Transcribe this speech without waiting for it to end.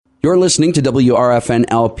You're listening to WRFN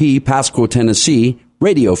LP, Pasco, Tennessee,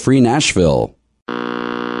 Radio Free Nashville.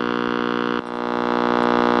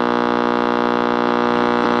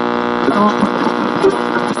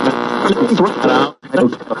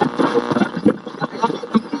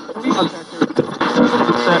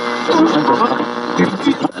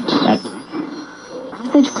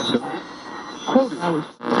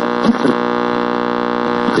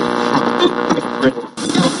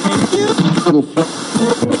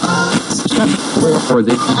 Or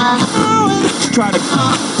they try to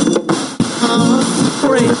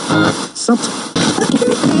break something.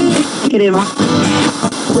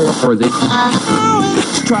 Or they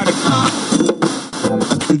try to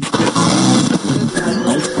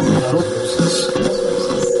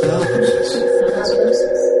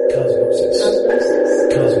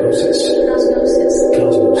Cosmosis.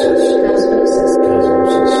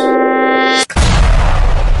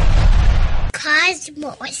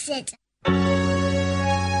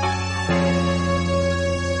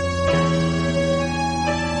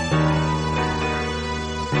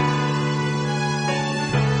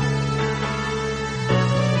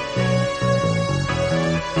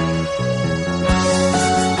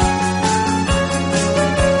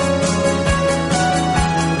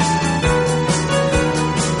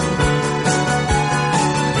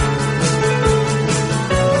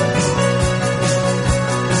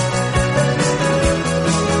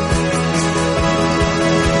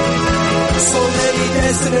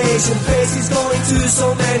 Faces going to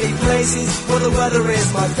so many places where the weather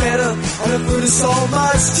is much better and the food is so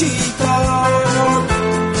much cheaper.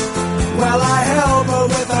 Well, I help her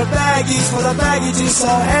with her baggies, for the baggage is so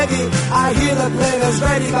heavy. I hear the players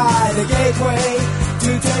ready by the gateway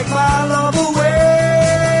to take my love away.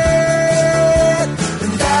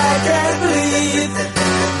 And I can't believe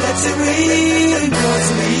that she really wants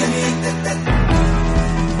to leave me.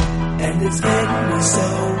 And it's getting me so.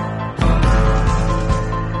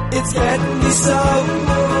 It's getting me so.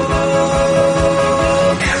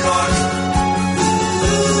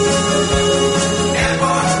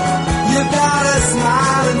 You've got a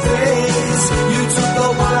smiling face. You took the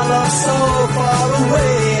one I love so far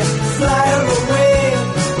away. Fly her away.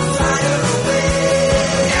 Fly her away.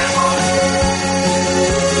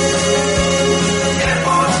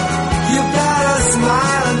 You've got a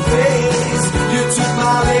smiling face. You took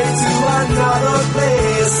my lady to another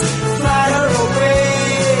place. Fly her away.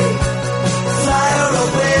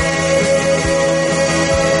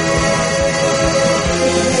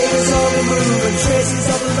 Traces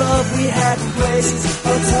of the love we had in places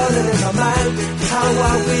are turning in my mind. How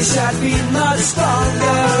I wish I'd been much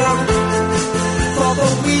stronger. For the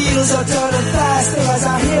wheels are turning faster as I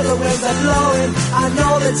hear the winds are blowing. I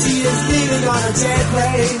know that she is leaving on a jet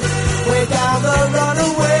plane way down the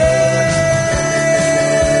runaway.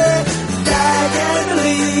 I can't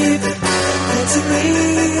believe that she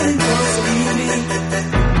really wants to leave me.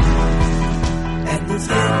 And it's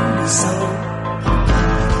getting me so.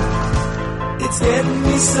 It's getting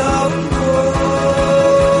me so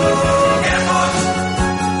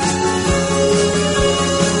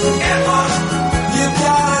You've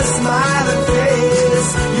got a smiling face.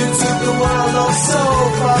 You took the world off so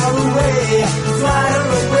far away. Fly her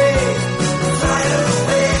away. Fly her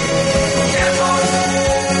away.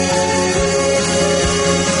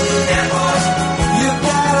 You've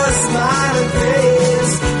got a smiling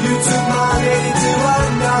face. You took my lady to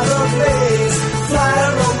another place. Fly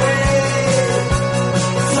her away.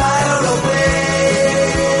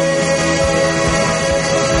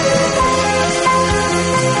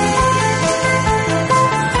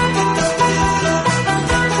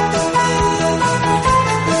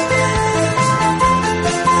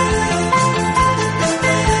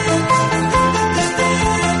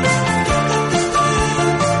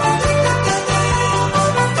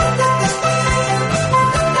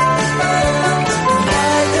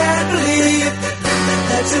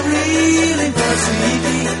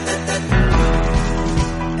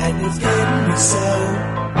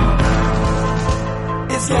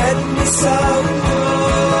 It's getting me so.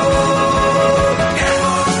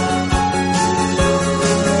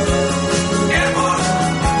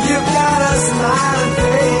 You've got a smiling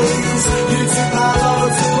face. You took my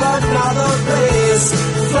love to another place.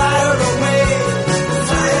 Fly her away.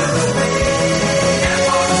 Fly her away.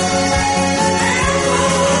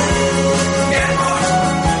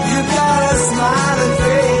 You've got a smiling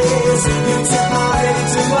face. You took my lady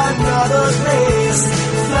to another place.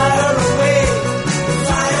 Fly her away.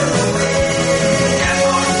 Fly her away.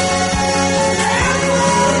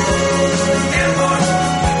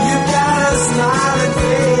 You've got a smiling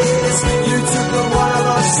face. You took the one I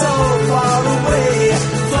love so far away.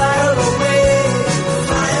 Fly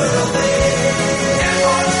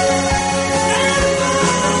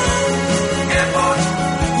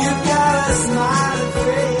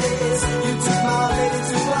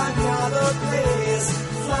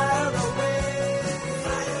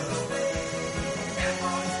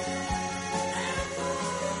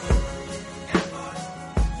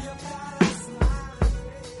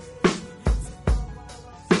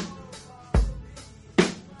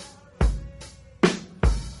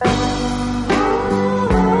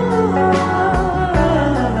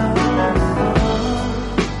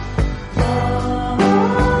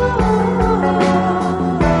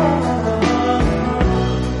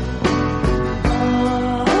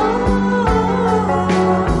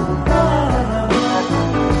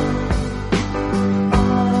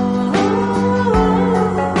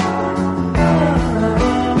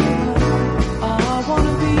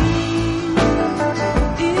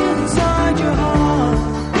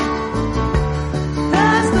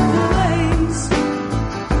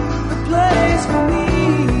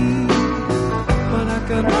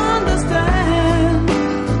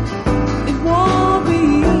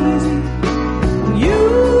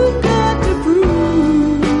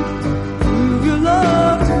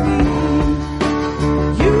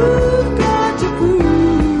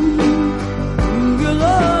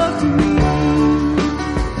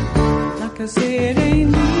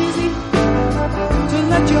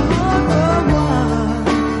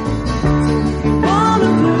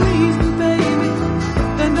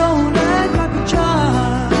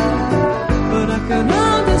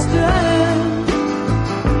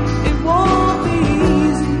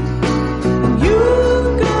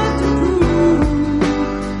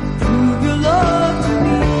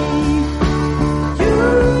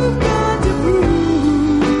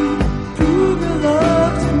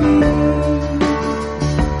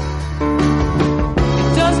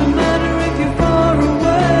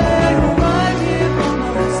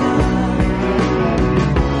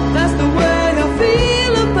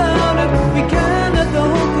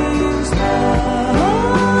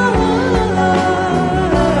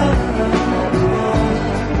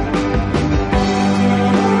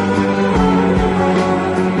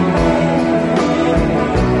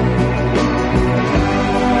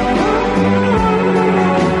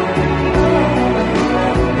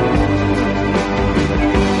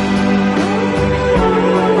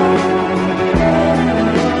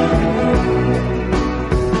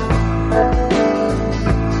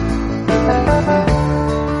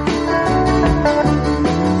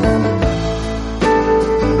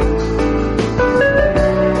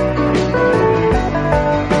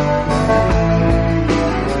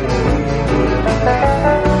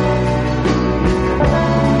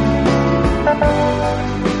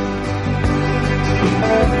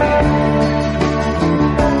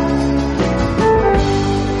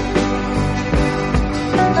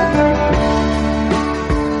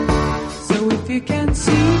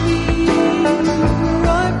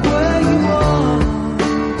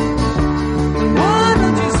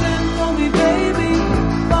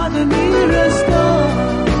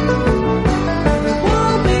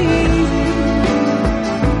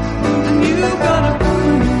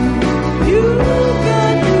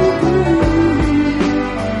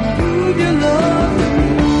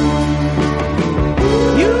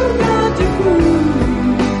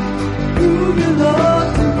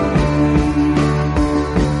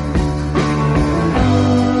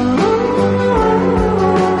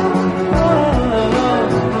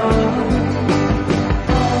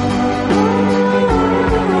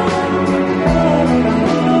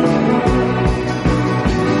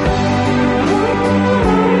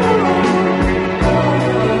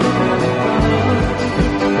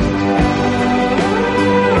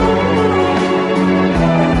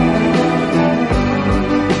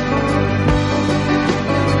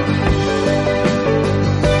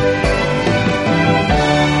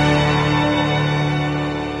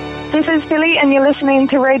listening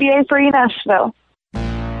to Radio Free Nashville.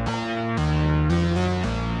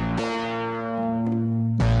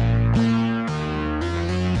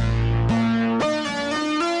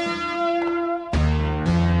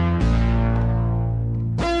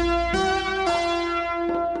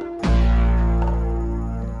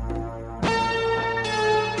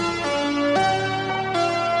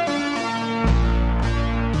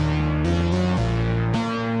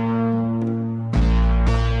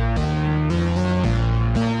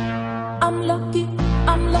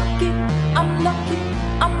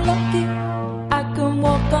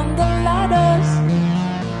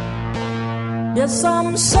 Yes,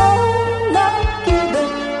 I'm so lucky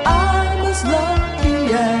that I'm as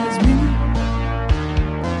lucky as me.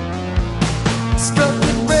 Struck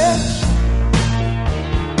it rich,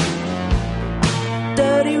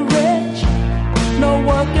 dirty rich, no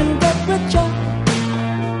one can get richer,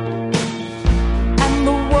 and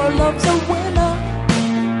the world loves a winner.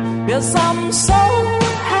 Yes, I'm so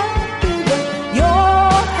happy that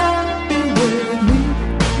you're happy with me.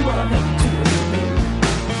 You are happy too with me.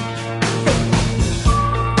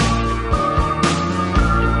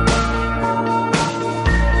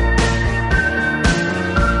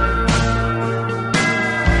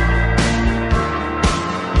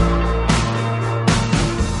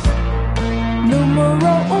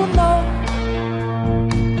 Numero uno,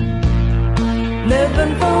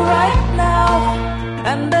 living for right now,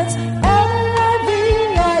 and that's L-I-V-I-N-G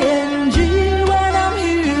when I'm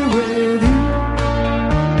here with you.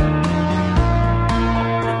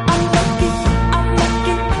 I'm lucky, I'm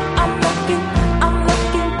lucky, I'm lucky, I'm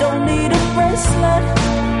lucky, don't need a bracelet,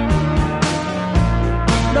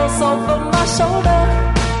 no salt on my shoulder,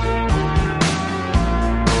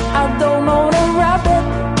 I don't own a rabbit,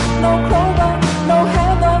 no clover, no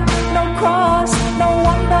heather, no cross, no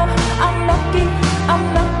wonder. I'm lucky, I'm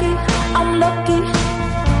lucky, I'm lucky.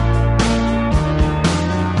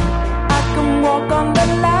 I can walk on the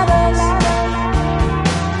ladders.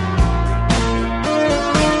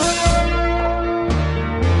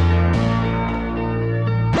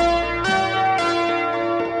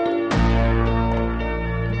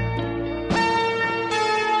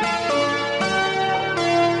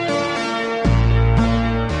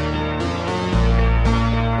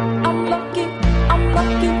 I'm lucky, I'm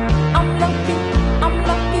lucky, I'm lucky, I'm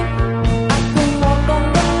lucky. I can walk on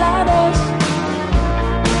the ladders.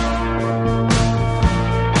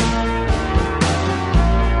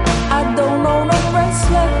 I don't own a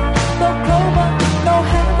bracelet, no clover, no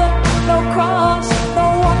heather, no cross, no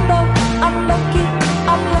wonder. I'm lucky,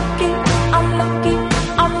 I'm lucky, I'm lucky,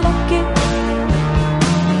 I'm lucky.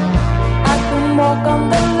 I can walk on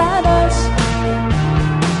the ladders.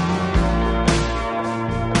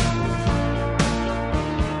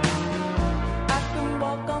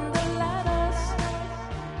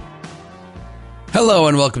 Hello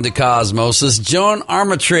and welcome to Cosmosis. Joan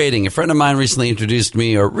Armatrading. A friend of mine recently introduced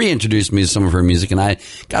me or reintroduced me to some of her music, and I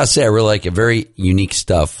gotta say I really like it. Very unique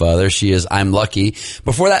stuff. There she is, I'm Lucky.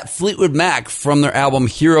 Before that, Fleetwood Mac from their album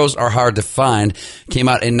Heroes Are Hard to Find came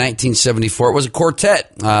out in 1974. It was a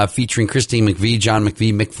quartet featuring Christine McVie, John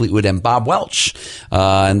McVie, Mick Fleetwood, and Bob Welch.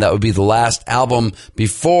 And that would be the last album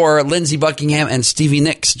before Lindsey Buckingham and Stevie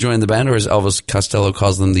Nicks joined the band, or as Elvis Costello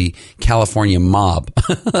calls them, the California Mob.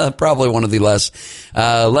 Probably one of the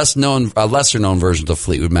lesser known versions of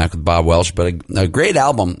Fleetwood Mac with Bob Welch, but a great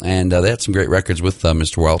album, and they had some great records with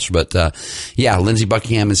Mr. Welch. But yeah, Lindsey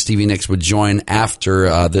Buckingham and Stevie Nicks would join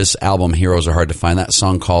after this album, Heroes Are Hard to Find. That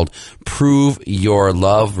song called Prove Your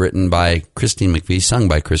Love, written by Christine McVie, sung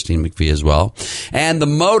by Christine McVie as well. And The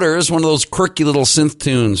Motors, one of those quirky little synth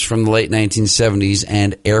tunes from the late 1970s,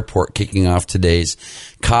 and Airport kicking off today's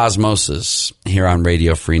Cosmosis here on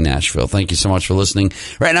Radio Free Nashville. Thank you so much for listening.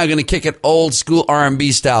 Right now, I'm going to kick it old school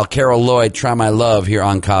R&B style. Carol Lloyd, Try My Love here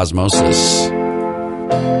on Cosmosis.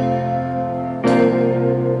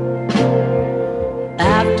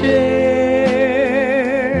 After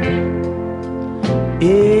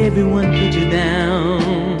everyone put you down,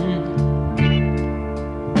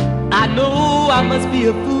 I know I must be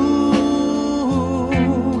a fool,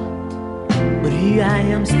 but here I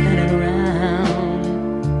am standing around,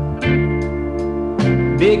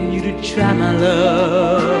 begging you to try my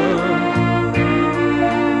love.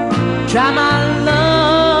 Try my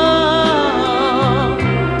love,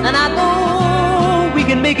 and I know we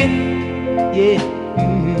can make it. Yeah,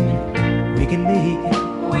 we can make it.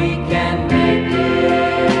 We can make it.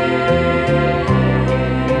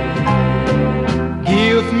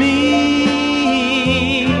 Give me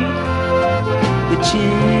the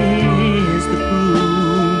chance to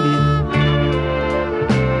prove it,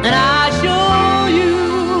 and I'll show you,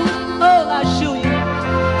 oh, I'll show you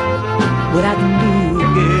what I can do,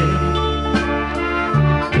 girl.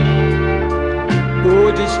 Oh,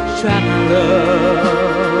 just try my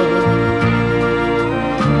love.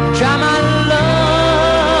 Try my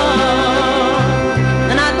love.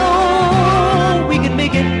 And I know we can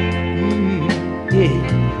make it. Yeah,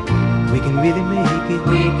 we can really make it.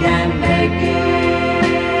 We can make it.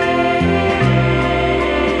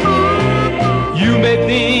 You may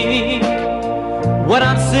think what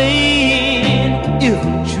I'm saying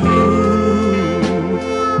isn't true.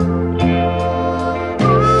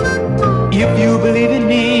 If you believe in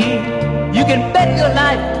me, you can bet your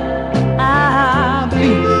life I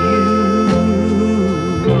believe in you.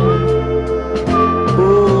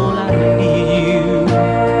 All I need you.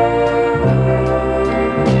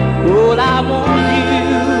 All I want you.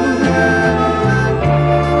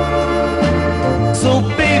 So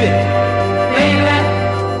baby,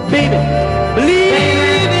 baby,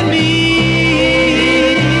 believe in me.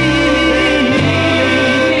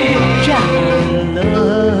 Try my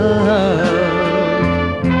love.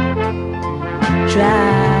 Try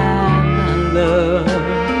my love.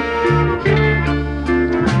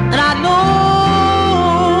 And I know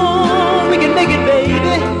we can make it,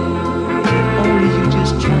 baby. Only you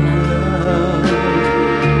just try my love.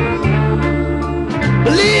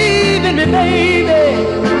 Believe in me, baby.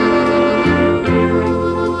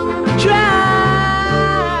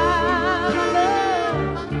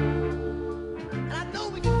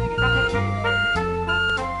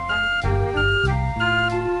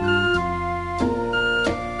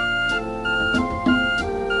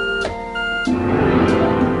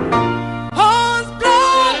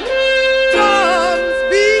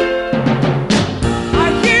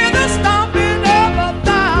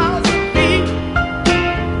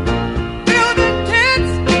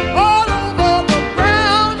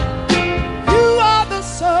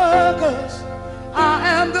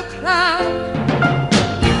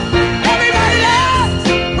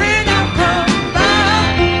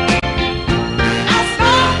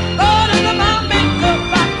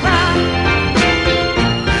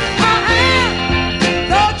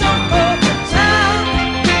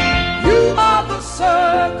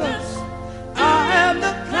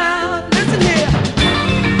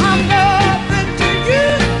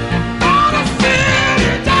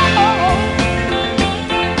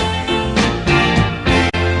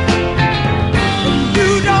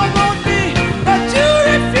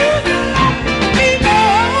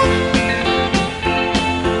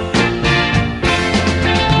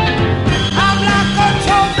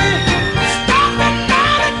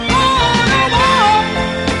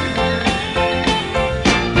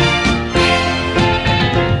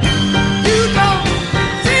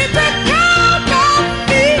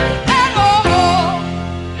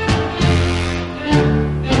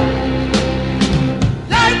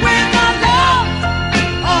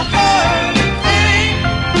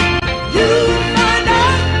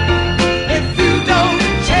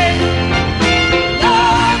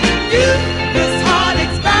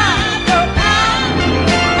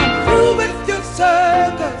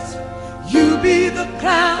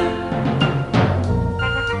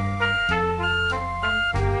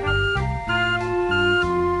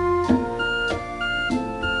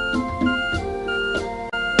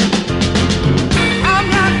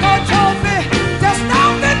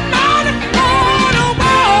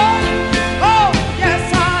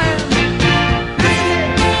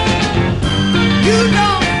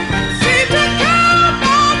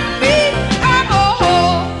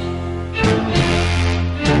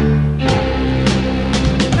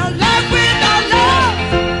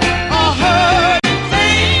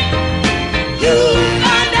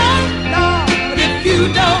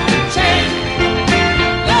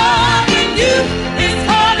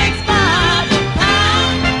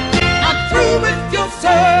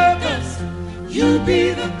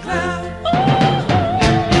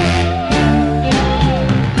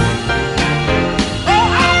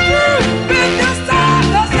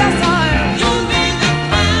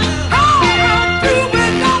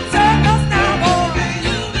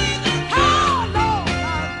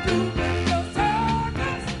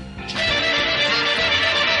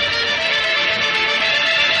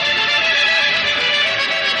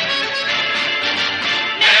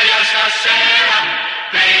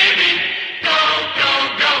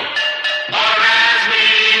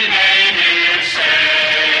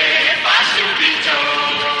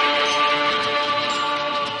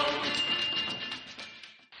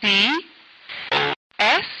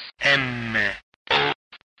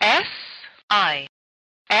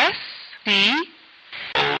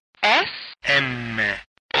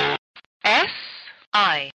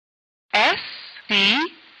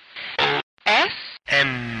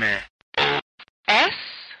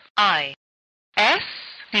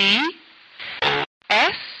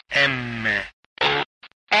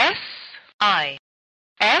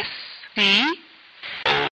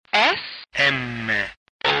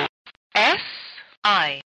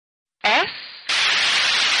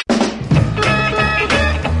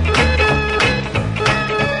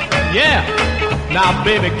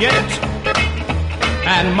 baby, get it,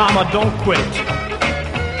 and mama, don't quit it.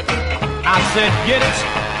 I said get it,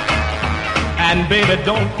 and baby,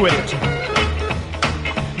 don't quit it.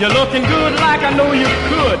 You're looking good like I know you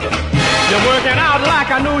could. You're working out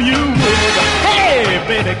like I know you would. Hey,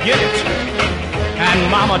 baby, get it,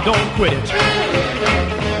 and mama, don't quit it.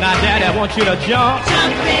 Now, Daddy, I want you to jump.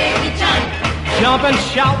 Jump, baby, jump. Jump and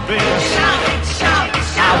shout, baby. Shout, shout,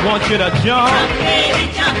 shout. I want you to jump. Jump,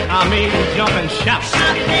 baby, jump. I mean, jump and shout.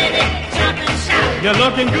 Jump, baby, jump and shout. You're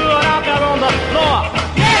looking good out there on the floor.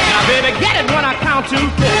 Yeah. Now, baby, get it when I count to 4.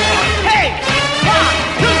 Hey, 1,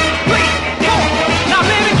 2, 3, 4. Now,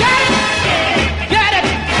 baby, get it. Get it.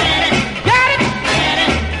 Get it.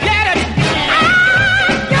 Get it. Ah,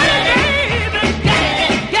 get it, baby. Get it.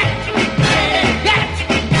 Get it. Get it.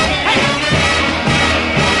 Hey.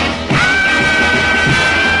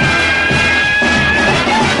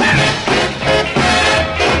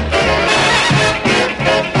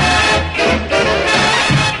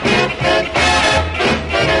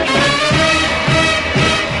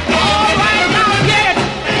 All right, now get it.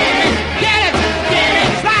 Get it.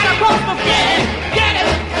 Slide across the floor. Get it.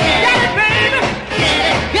 Get it, baby.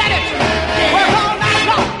 Get it. Work all night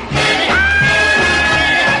long.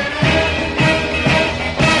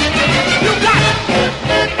 You got it.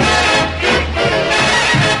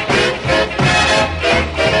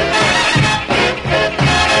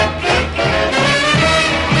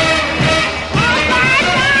 All right,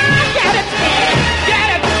 now get it. Get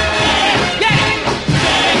it. Get it.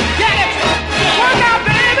 Get it. Work out,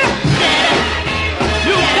 baby.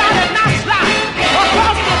 You got it. Now slide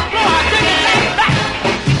across the floor. Then you lay back.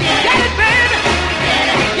 Get it, baby.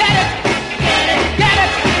 Get it. Get it.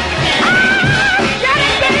 Ah, get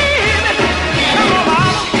it, baby. Come on,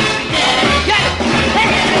 mama. Get it.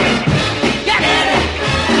 Get it.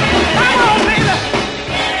 Come on, baby.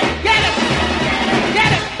 Get it.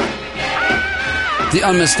 Get it. The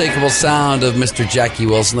unmistakable sound of Mr. Jackie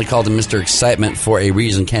Wilson. They called him Mr. Excitement for a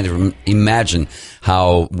reason. Can't even imagine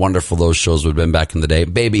how wonderful those shows would have been back in the day.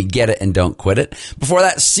 Baby, get it and don't quit it. Before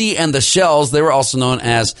that, Sea and the Shells. They were also known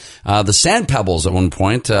as the Sand Pebbles at one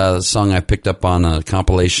point. The song I picked up on a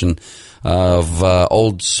compilation of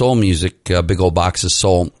old soul music, Big Old Box of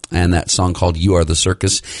Soul, and that song called You Are the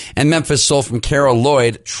Circus. And Memphis Soul from Carol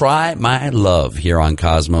Lloyd, Try My Love, here on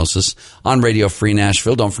Cosmosis on Radio Free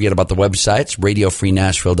Nashville. Don't forget about the websites,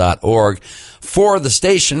 radiofreenashville.org. For the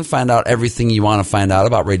station, find out everything you want to find out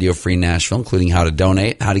about Radio Free Nashville, including how to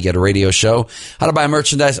donate, how to get a radio show, how to buy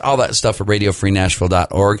merchandise, all that stuff at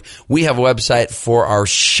radiofreenashville.org. We have a website for our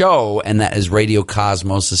show, and that is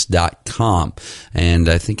radiocosmosis.com. And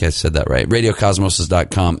I think I said that right.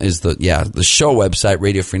 Radiocosmosis.com is the show website,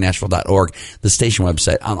 radiofreenashville.org, the station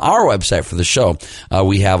website. On our website for the show,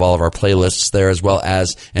 we have all of our playlists there as well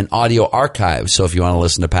as an audio archive. So if you want to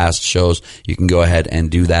listen to past shows, you can go ahead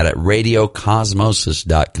and do that at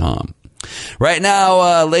radiocosmosis.com. Right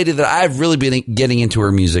now, a lady that I've really been getting into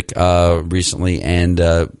her music recently, and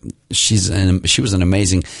she was an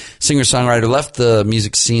amazing singer-songwriter, left the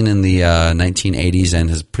music scene in the 1980s and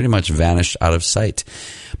has pretty much vanished out of sight.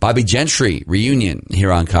 Bobby Gentry, Reunion,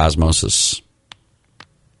 here on Cosmosis.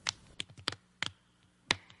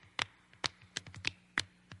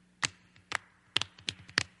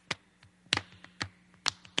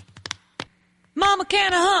 Mama,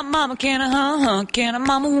 can I hunt? Mama, can I hunt? Can I?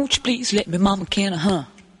 Mama, won't you please let me? Mama, can I hunt?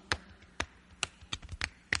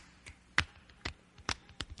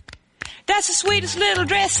 That's the sweetest little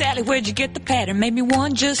dress, Sally. Where'd you get the pattern? Made me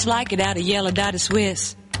one just like it out of yellow dotted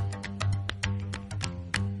Swiss.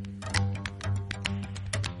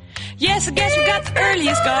 Yes, I guess we got the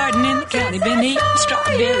earliest garden in the county. Been eating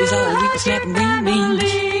strawberries all week, snapping green beans.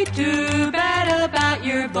 Emily, too bad about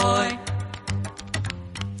your boy.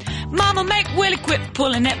 Mama, make Willie quit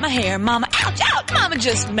pulling at my hair. Mama, ouch, ouch. Mama,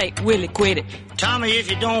 just make Willie quit it. Tommy, if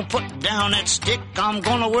you don't put down that stick, I'm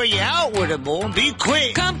gonna wear you out with it, boy. Be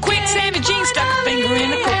quick. Come quick, Sammy Jean stuck a finger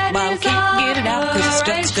in a Coke bottle. Can't get it out because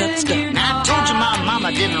it's stuck. Now, I told you my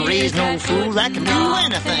mama didn't raise no fool. I can do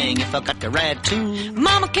anything if I got the right tool.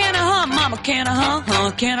 Mama, can I hunt? Mama, can I hunt?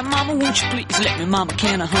 Can I? Mama, won't you please let me? Mama,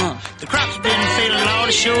 can I hunt? The crop's been failing, Lord,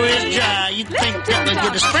 the show is dry. You think that we'll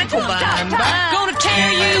get a sprinkle by and by? Gonna tear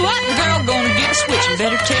you up, girl, gonna get a switch. And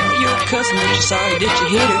better tell your cousin that you're sorry that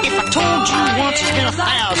you hit her. If I told you once, it's been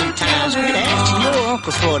 1,000 times. We'd ask your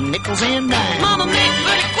uncle for nickels and dimes. Mama, make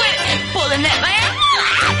Willie quit it, pulling at my hair.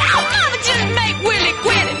 Mama, just make Willie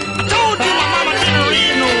quit it. I told you my mama didn't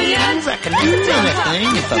raise no fools. I can do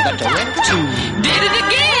anything if I got the right tool. Did it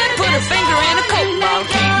again, put her finger in a Coke bottle.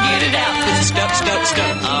 Can't get it out 'cause it's stuck.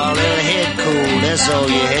 Oh, really, head cold, that's all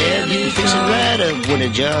you have. You can fix it right up when a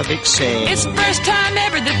job excels. It's the first time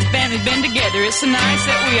ever that the family's been together. It's so nice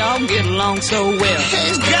that we all get along so well.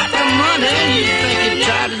 He's got the money, you think he'd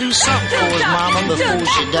try to do something for his mama before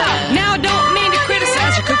she died. Now I don't mean to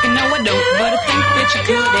criticize your cooking, no I don't, but I think that you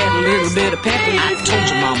could add a little bit of pepper. I told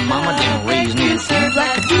you my mama didn't raise no food. I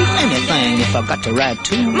could do anything if I got the right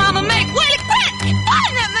tool. Mama, make Willie quit!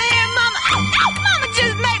 Wasn't it, man, Mama? Mama,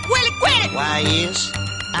 just make Willie quit it! Why, yes,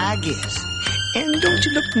 I guess. And don't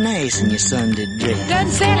you look nice in your Sunday dress?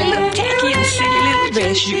 Doesn't Sally look tacky in a silly little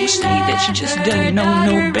dress? You can see that she just doesn't know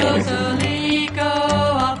no better. Rosalie go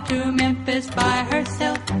off to Memphis by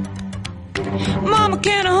herself. Mama,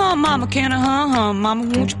 can I hum? Mama, can I hum? Mama,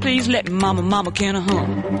 won't you please let me? Mama, can I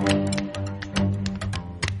hum?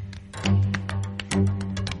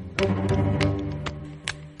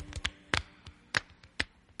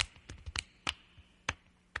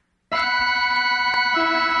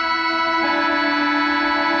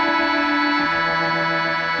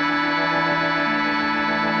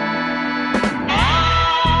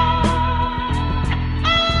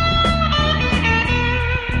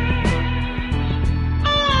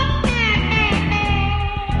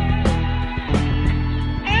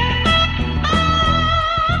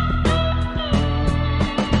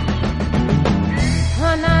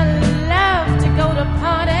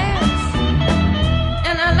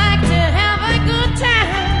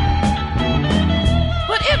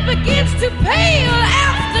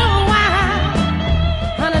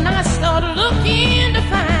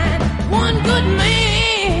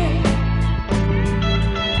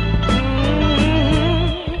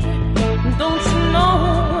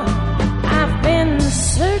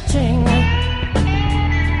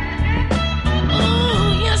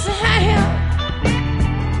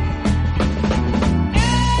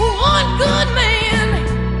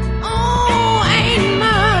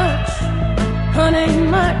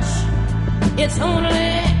 It's only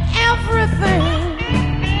everything.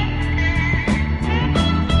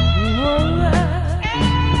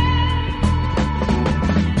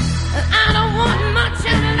 I don't want much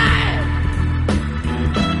in life.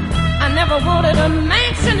 I never wanted a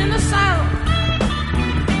mansion in the South.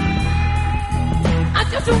 I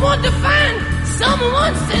just want to find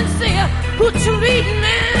someone sincere who treat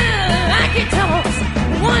me like he talks.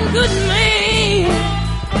 One good man.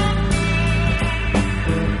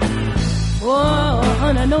 Oh,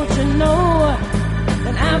 honey, don't you know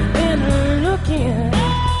that I've been looking?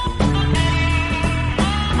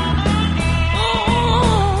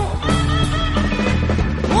 Oh,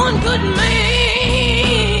 one good man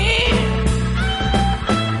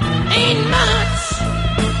ain't much,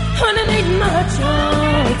 honey, ain't much.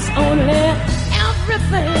 Oh, it's only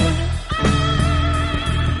everything.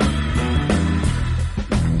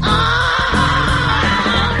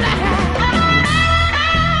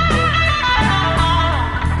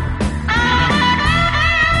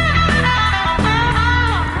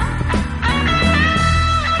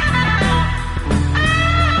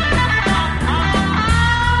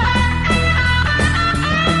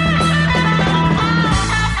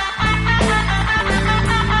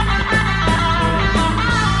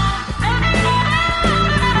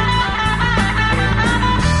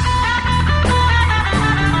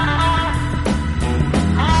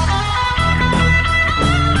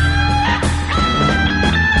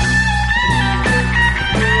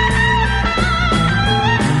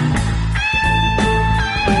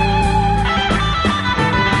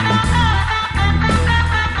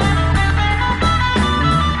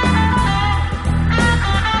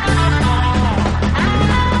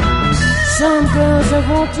 Some girls that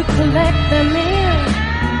want to collect them in,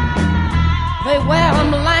 they wear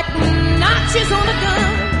them like notches on a gun.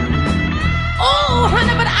 Oh,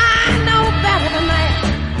 honey, but I know better than that.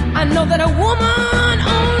 I know that a woman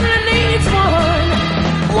only needs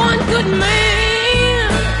one good man.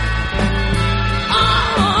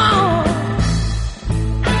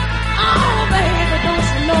 Oh, baby, don't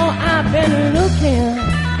you know I've been looking?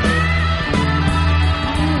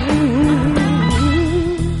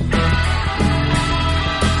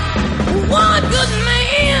 One good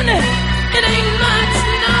man, it ain't much,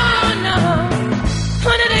 no.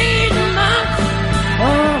 Honey, it ain't much.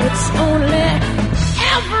 Oh, it's only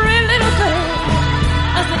every little thing.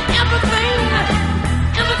 I said everything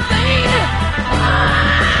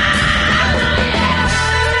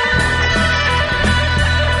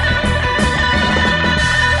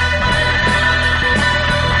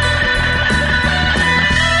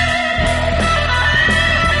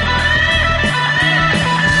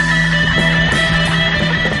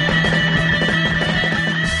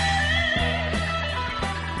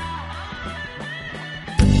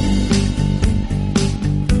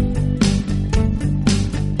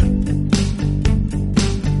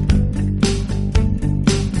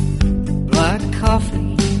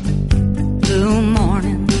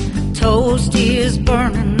toast is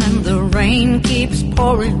burning and the rain keeps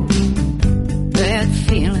pouring. That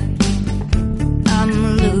feeling,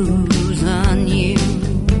 I'm losing you.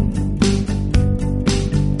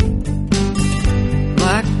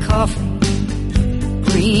 Black coffee,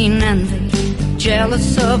 green envy,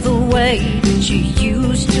 jealous of the way that you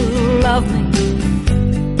used to love me.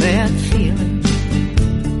 That feeling,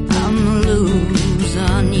 I'm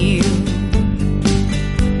losing you.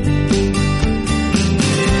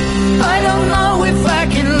 I don't know if I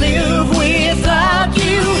can live without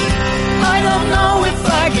you. I don't know if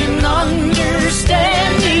I can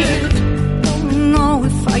understand you. Don't know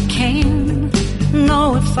if I can,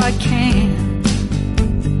 know if I can.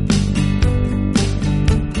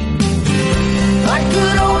 I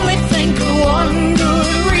could only think of one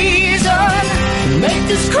good reason to make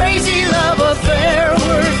this crazy love affair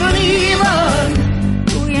worth leaving.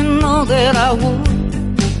 Oh, you know that I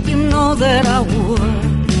would, you know that I would.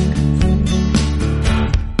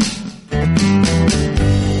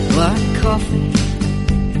 Black coffee,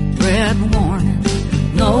 red warning,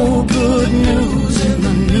 no good news in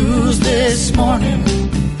the news this morning.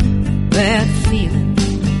 Bad feeling,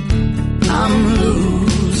 I'm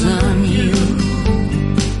losing you.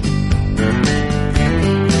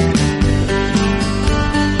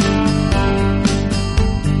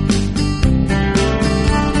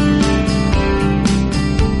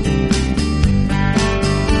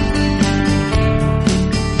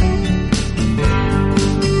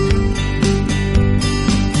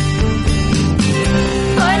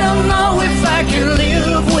 I can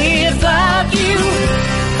live without you.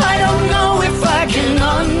 I don't know if I can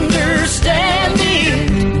understand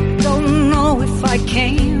it. Don't know if I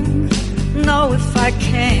can, know if I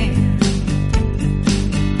can.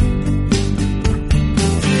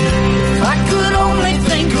 If I could only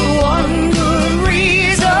think of one good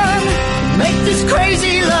reason to make this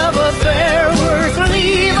crazy love affair worth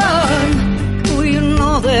leaving. Oh, you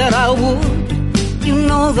know that I would, you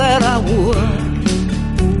know that I would.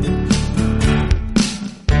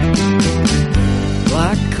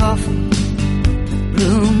 Black coffee,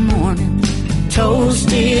 blue morning,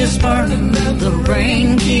 toast is burning and the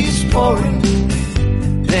rain keeps pouring.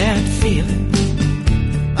 That feeling,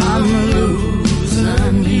 I'm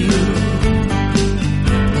losing you.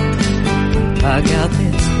 I got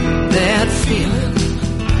this bad feeling,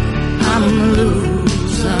 I'm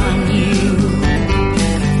losing you.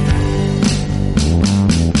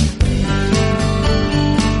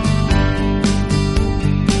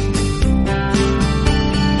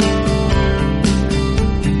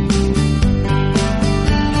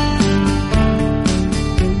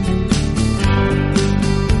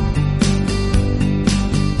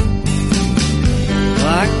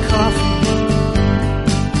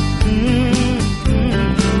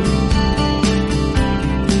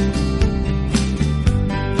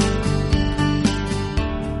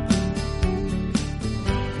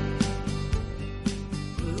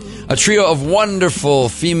 A trio of wonderful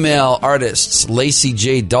female artists, Lacey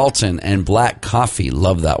J. Dalton and Black Coffee.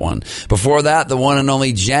 Love that one. Before that, the one and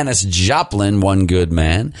only Janis Joplin, One Good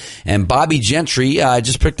Man. And Bobbie Gentry, I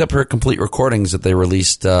just picked up her complete recordings that they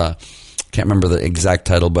released. Can't remember the exact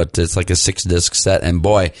title, but it's like a 6-disc set. And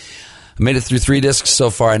boy, I made it through 3 discs so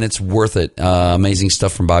far, and it's worth it. Amazing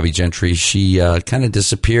stuff from Bobbie Gentry. She kind of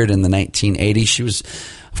disappeared in the 1980s. She was,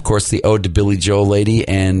 of course, the Ode to Billy Joel lady,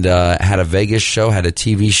 and had a Vegas show, had a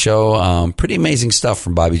TV show. Pretty amazing stuff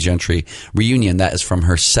from Bobbie Gentry. Reunion, that is from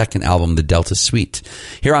her second album, The Delta Suite.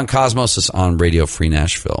 Here on Cosmosis on Radio Free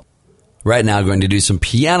Nashville. Right now, going to do some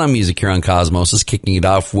piano music here on Cosmosis, kicking it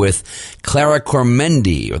off with Clara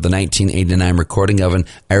Cormendi, with the 1989 recording of an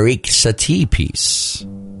Erik Satie piece.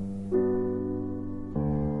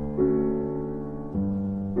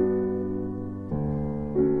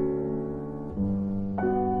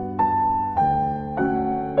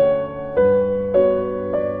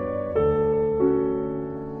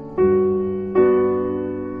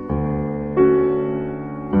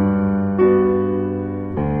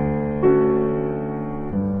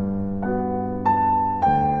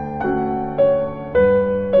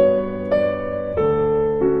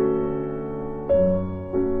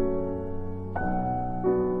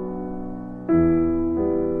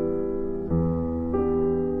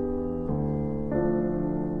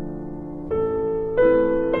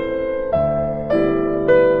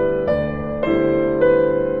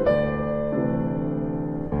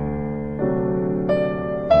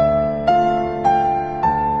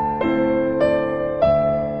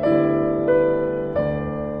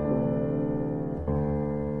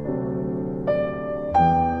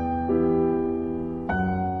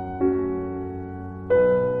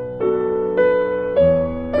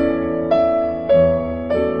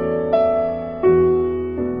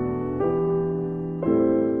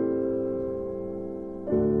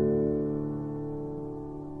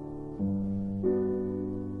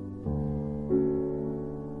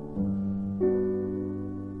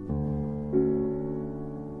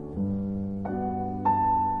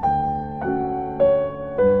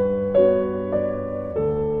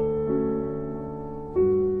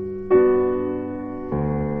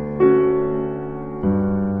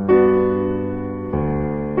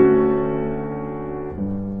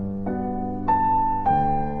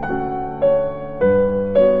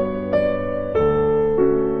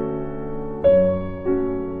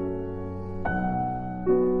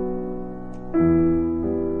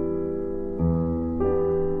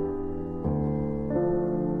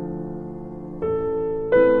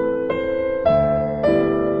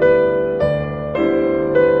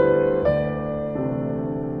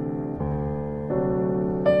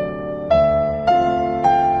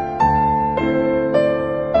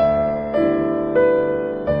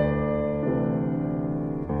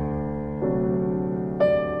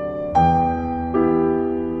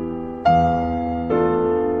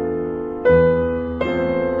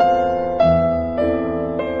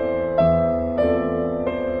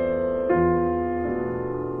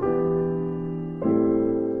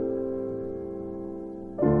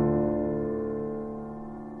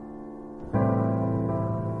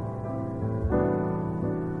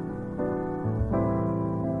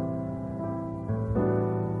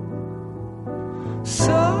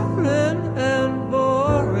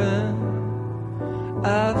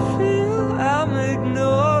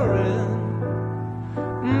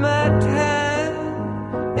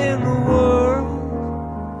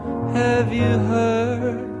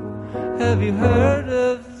 Have you heard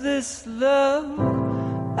of this love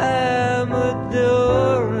I'm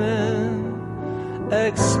adoring,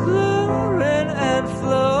 exploring and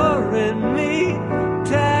flooring me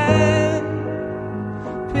time,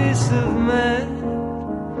 peace of mind,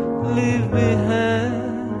 leave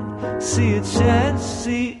behind, see it shine,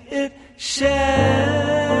 see it shine.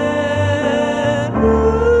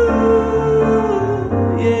 Ooh,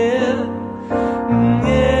 yeah,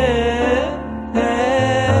 yeah.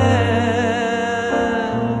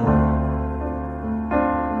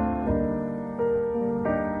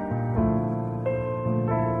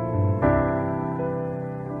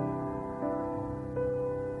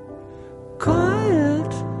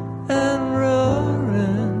 Quiet and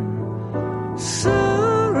roaring,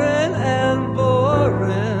 soaring and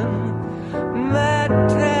boring, my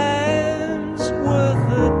time's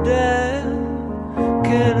worth a dime.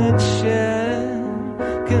 Can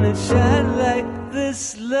it shine like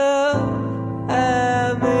this love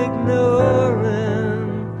I'm ignoring,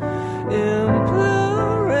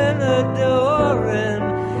 imploring, adoring?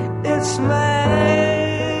 It's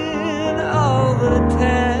mine all the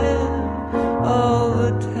time, all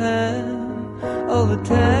the time, all the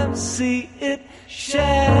time. See it shine.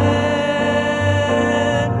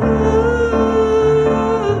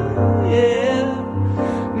 Ooh, yeah,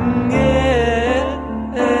 yeah.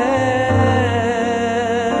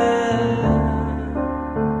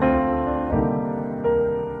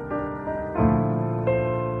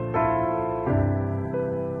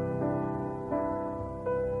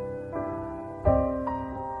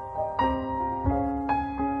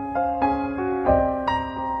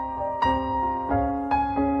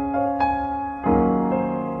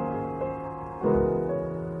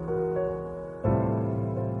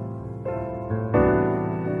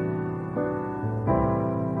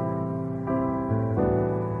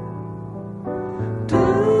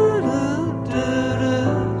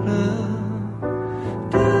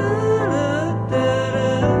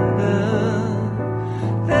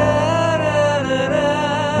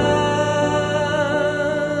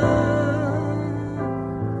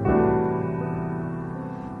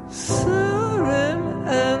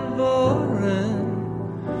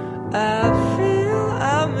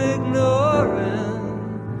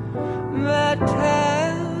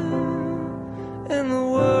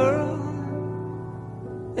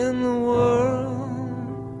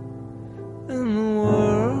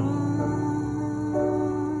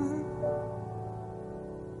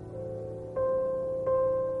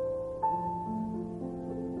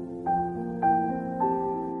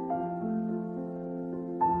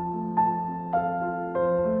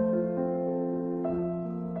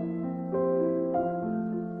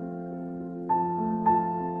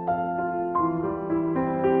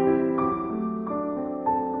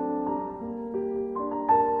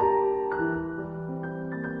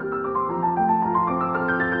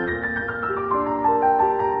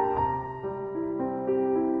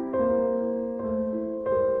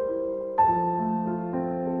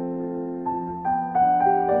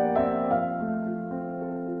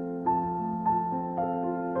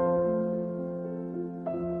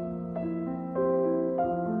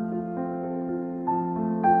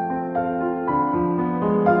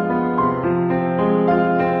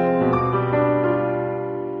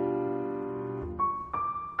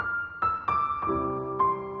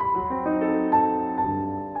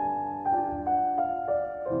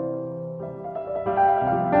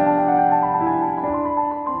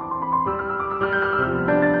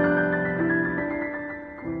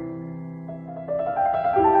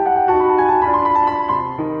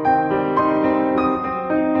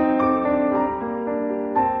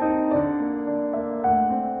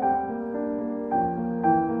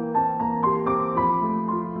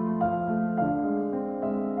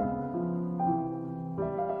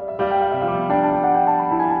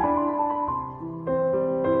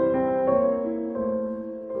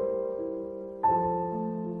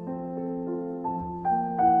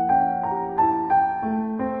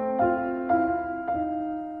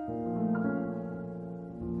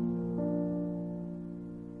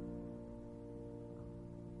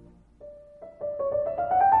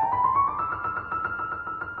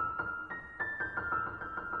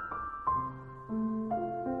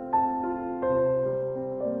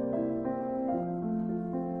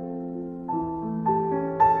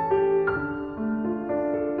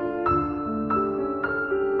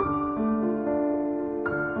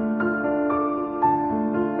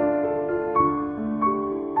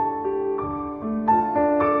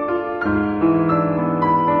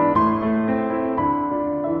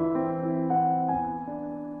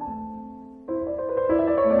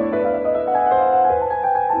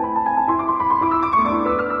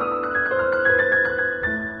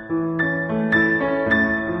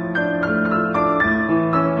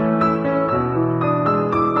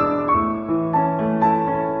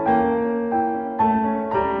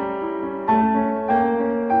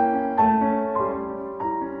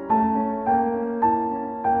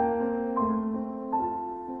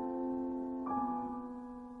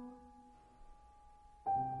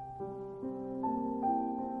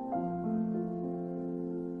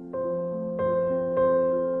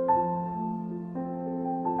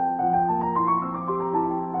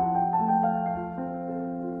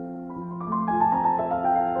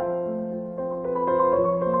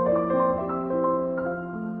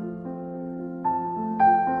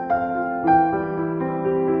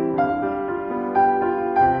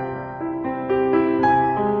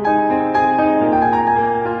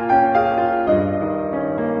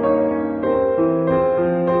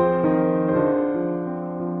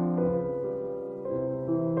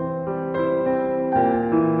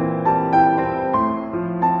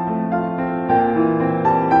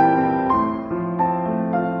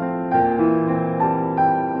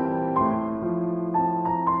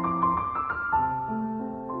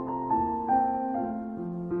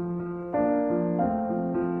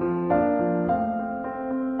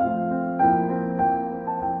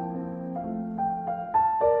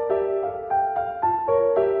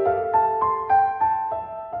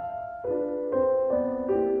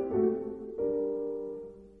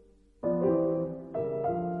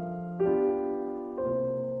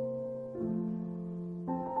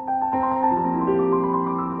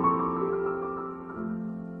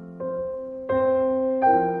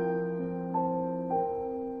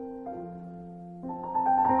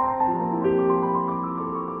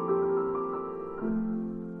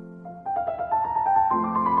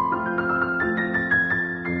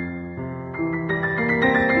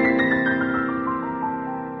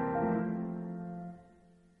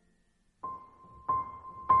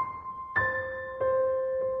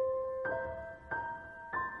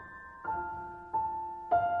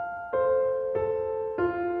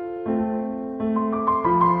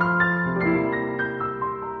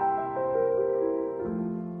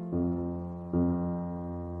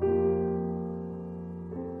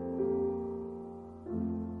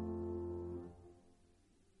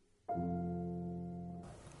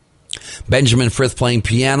 Benjamin Frith playing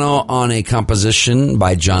piano on a composition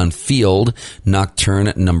by John Field,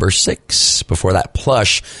 Nocturne number 6. Before that,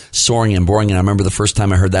 Plush, Soaring and Boring. And I remember the first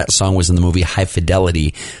time I heard that song was in the movie High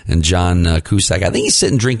Fidelity. And John Cusack, I think he's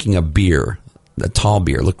sitting drinking a beer. A tall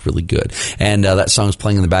beer, looked really good. And that song's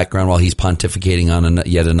playing in the background while he's pontificating on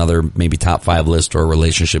yet another maybe top 5 list or a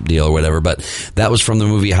relationship deal or whatever. But that was from the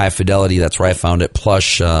movie High Fidelity. That's where I found it.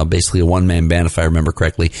 Plush, basically a one-man band, if I remember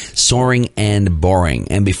correctly. Soaring and Boring.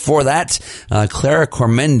 And before that, Clara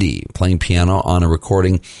Cormendi playing piano on a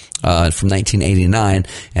recording from 1989.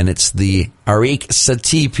 And it's the Arik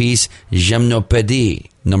Satie piece, Gymnopédie.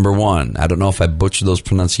 Number 1. I don't know if I butchered those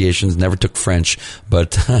pronunciations. Never took French,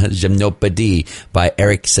 but Gymnopédie by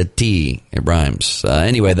Eric Satie. It rhymes.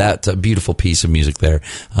 Anyway, that beautiful piece of music there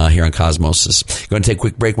here on Cosmosis. Going to take a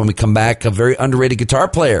quick break. When we come back, a very underrated guitar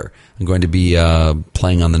player. I'm going to be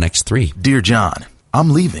playing on the next 3. Dear John,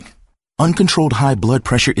 I'm leaving. Uncontrolled high blood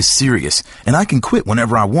pressure is serious, and I can quit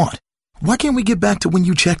whenever I want. Why can't we get back to when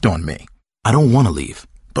you checked on me? I don't want to leave,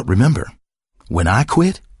 but remember, when I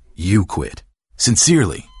quit, you quit.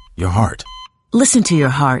 Sincerely, your heart. Listen to your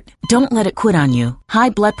heart. Don't let it quit on you. High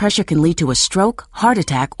blood pressure can lead to a stroke, heart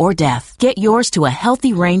attack, or death. Get yours to a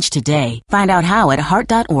healthy range today. Find out how at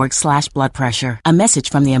heart.org/bloodpressure. A message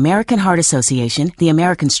from the American Heart Association, the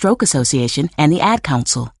American Stroke Association, and the Ad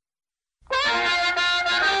Council.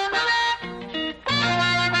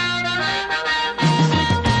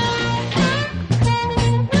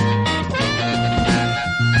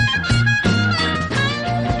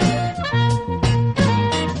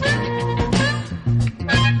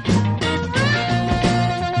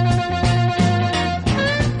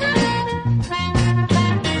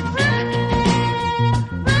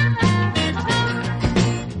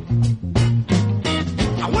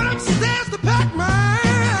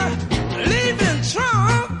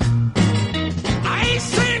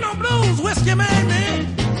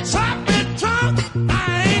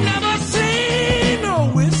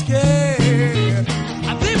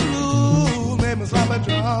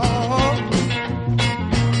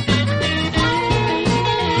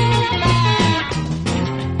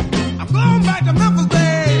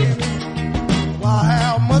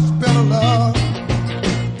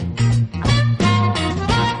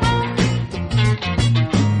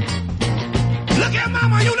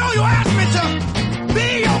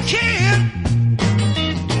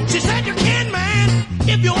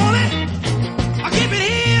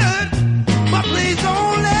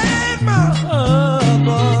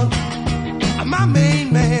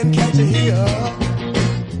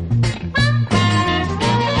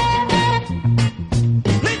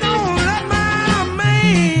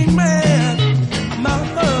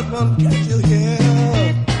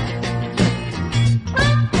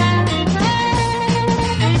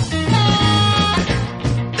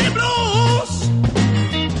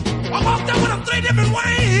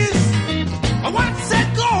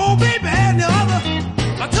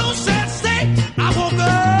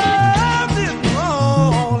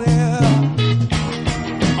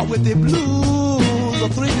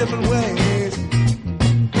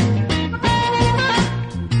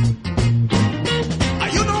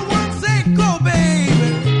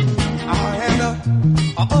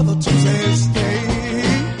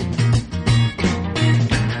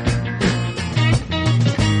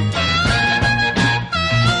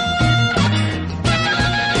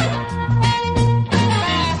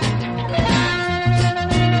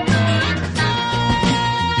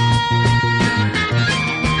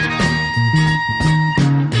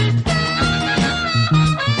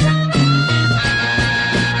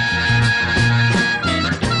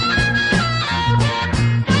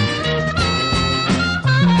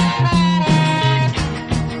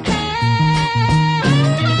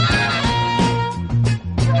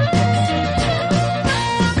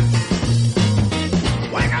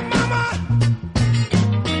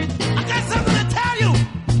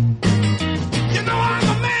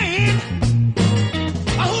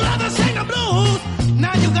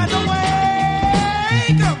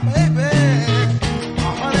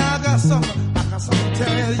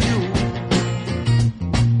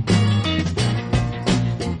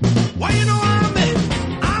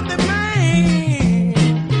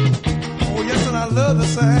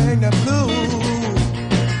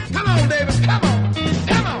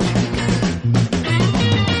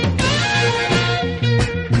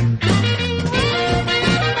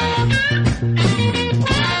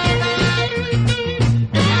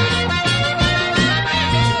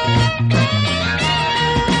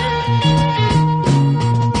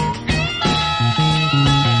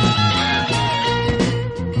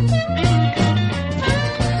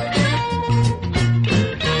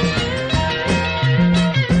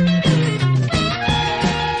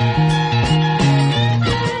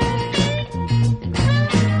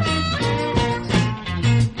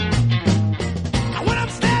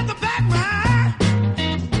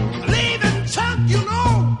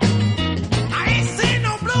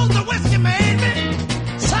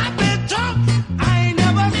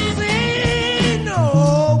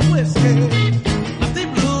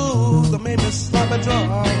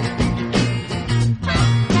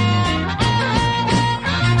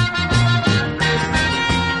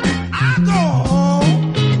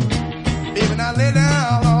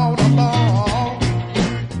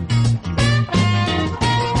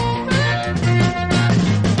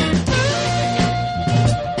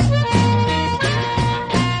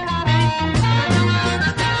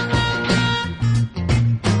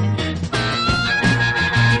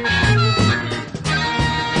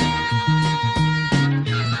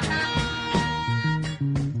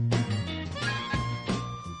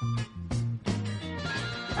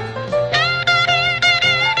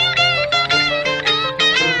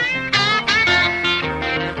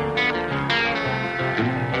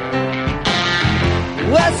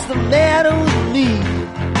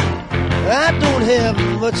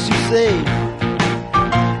 much to say.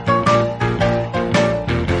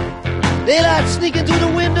 Daylight sneaking through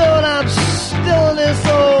the window and I'm still in this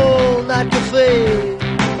old night cafe.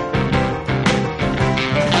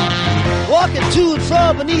 Walking to and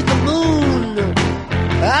fro beneath the moon,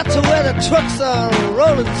 out to where the trucks are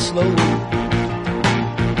rolling slow.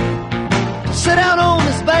 Sit down on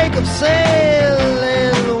this bank of sand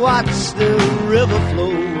and watch the river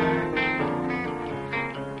flow.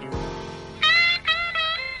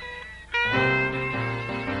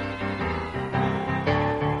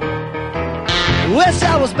 Wish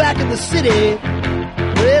I was back in the city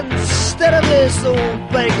instead of this old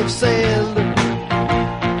bank of sand,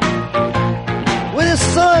 with the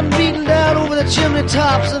sun beating down over the chimney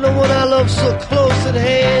tops and the one I love so close at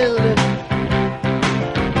hand.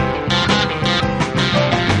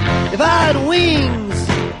 If I had wings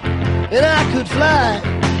and I could fly,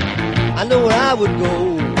 I know where I would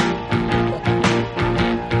go.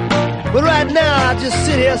 But right now I just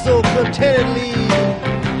sit here so contentedly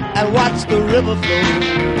and watch the river flow.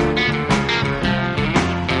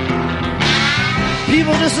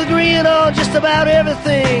 People disagreeing on just about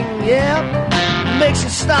everything, yeah, makes you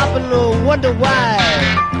stop and wonder why.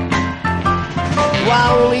 Why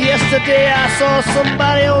only yesterday I saw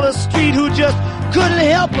somebody on the street who just couldn't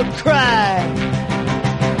help but cry.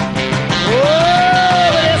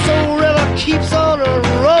 Oh, but this old river keeps on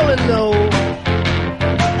rolling though,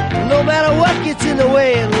 no matter what gets in the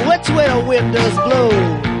way and which way the wind does blow.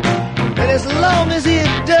 And as long as it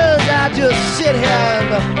does, I just sit here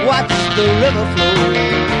and watch the river flow.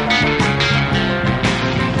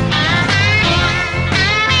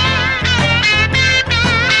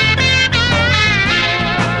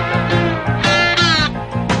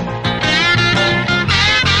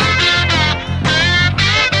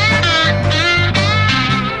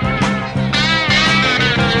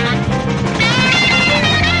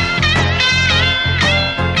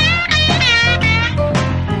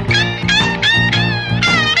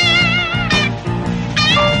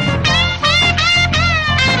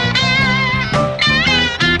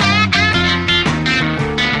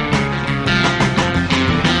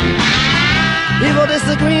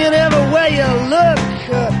 Disagreeing everywhere you look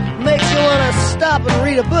makes you want to stop and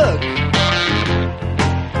read a book.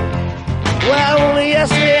 Well, only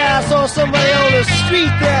yesterday I saw somebody on the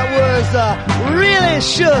street that was really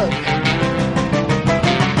shook.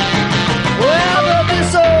 Well, but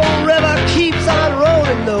this old river keeps on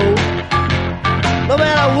rolling though, no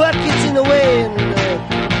matter what gets in the way and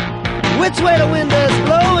which way the wind does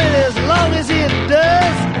blow. And as long as it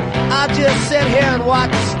does, I just sit here and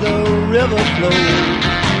watch the river flow.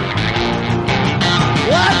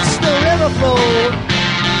 Watch the river flow.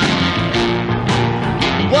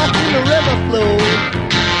 Watching the river flow.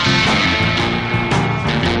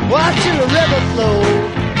 Watching the river flow.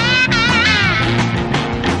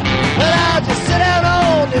 Well, I'll just sit out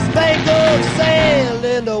on this bank of sand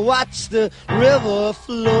and watch the river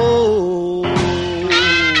flow.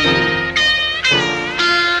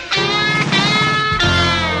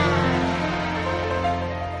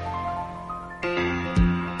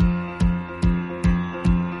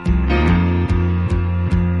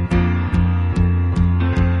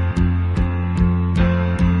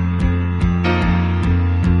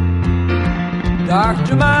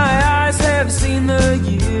 Doctor, my eyes have seen the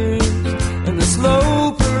years and the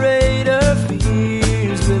slow parade of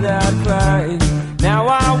fears without crying. Now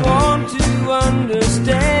I want to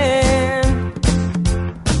understand.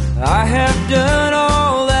 I have done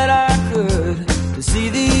all that I could to see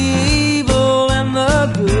the evil and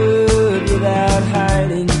the good without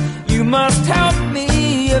hiding. You must help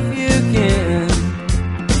me if you can.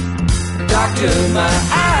 Doctor, my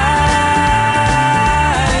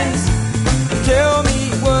eyes, tell me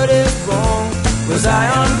what is wrong. Was I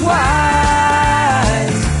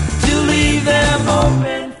unwise to leave them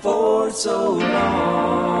open for so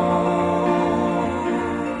long?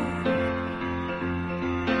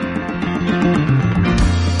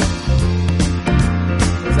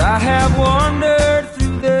 'Cause I have wandered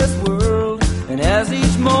through this world, and as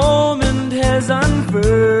each moment has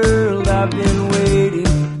unfurled, I've been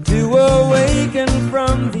waiting to awaken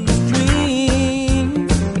from these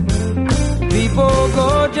dreams. People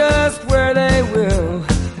go just where they will.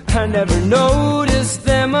 I never noticed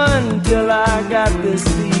them until I got this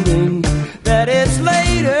feeling that it's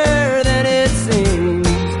later than it seems.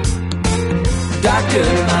 Doctor,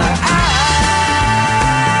 my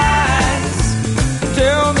eyes,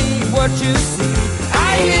 tell me what you see.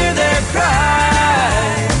 I hear their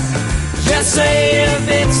cries. Just say if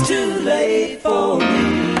it's too late for me.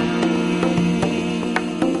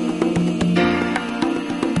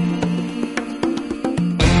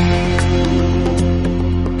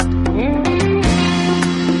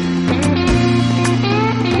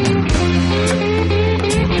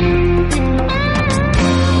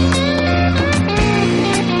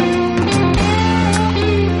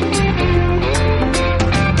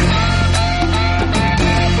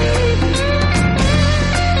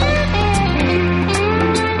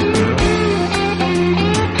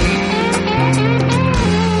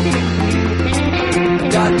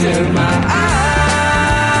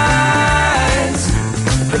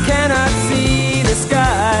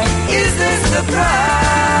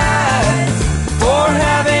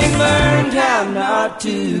 start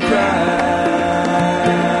to cry.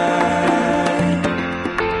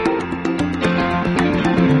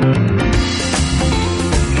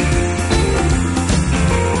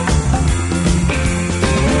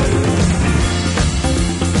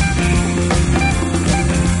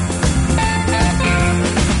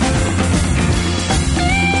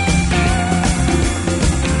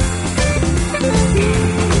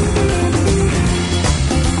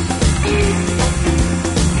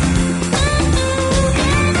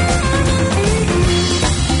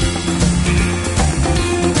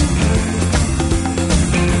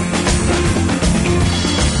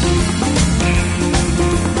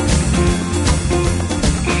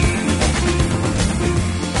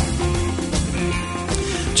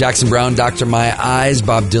 Jackson Browne, Dr. My Eyes,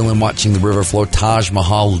 Bob Dylan, Watching the River Flow, Taj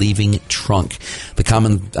Mahal, Leaving Trunk. The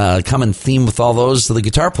common theme with all those, the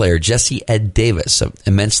guitar player, Jesse Ed Davis, an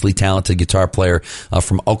immensely talented guitar player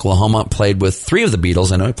from Oklahoma, played with three of the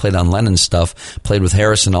Beatles. I know he played on Lennon's stuff, played with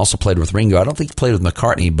Harrison, also played with Ringo. I don't think he played with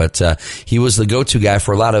McCartney, but he was the go-to guy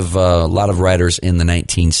for a lot of writers in the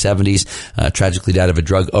 1970s. Tragically died of a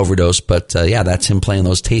drug overdose, but yeah, that's him playing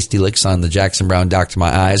those tasty licks on the Jackson Browne, Dr.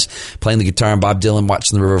 My Eyes, playing the guitar on Bob Dylan,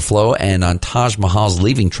 Watching the River Flow, and on Taj Mahal's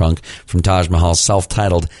Leaving Trunk from Taj Mahal's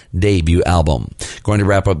self-titled debut album. Going to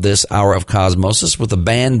wrap up this hour of Cosmosis with a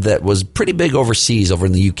band that was pretty big overseas, over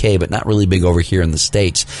in the UK, but not really big over here in the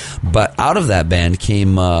States. But out of that band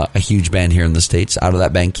came a huge band here in the States. Out of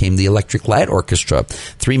that band came the Electric Light Orchestra.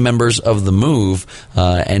 Three members of The Move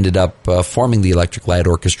ended up forming the Electric Light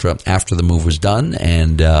Orchestra after The Move was done,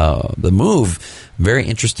 and The Move, very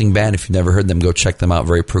interesting band. If you've never heard them, go check them out.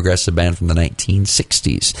 Very progressive band from the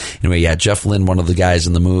 1960s. Anyway, yeah, Jeff Lynne, one of the guys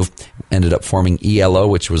in The Move, ended up forming ELO,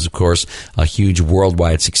 which was, of course, a huge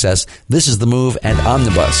worldwide success. This is The Move and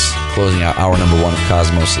Omnibus, closing out hour number one of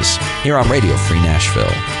Cosmosis, here on Radio Free Nashville.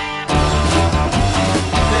 There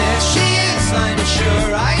she is, I'm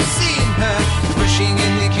sure I've seen her, pushing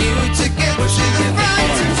in the queue to get to the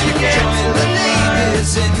front, to join the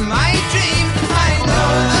ladies in my dream. I know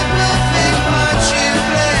the perfect part you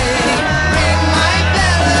play. Ring my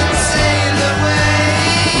bell and sail away.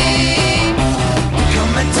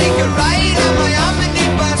 Come and take a ride on my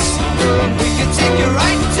omnibus. We can take you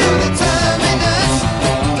right to the terminus.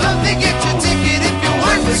 Don't forget your ticket if you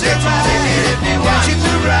want to ride. Want you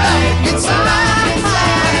to ride.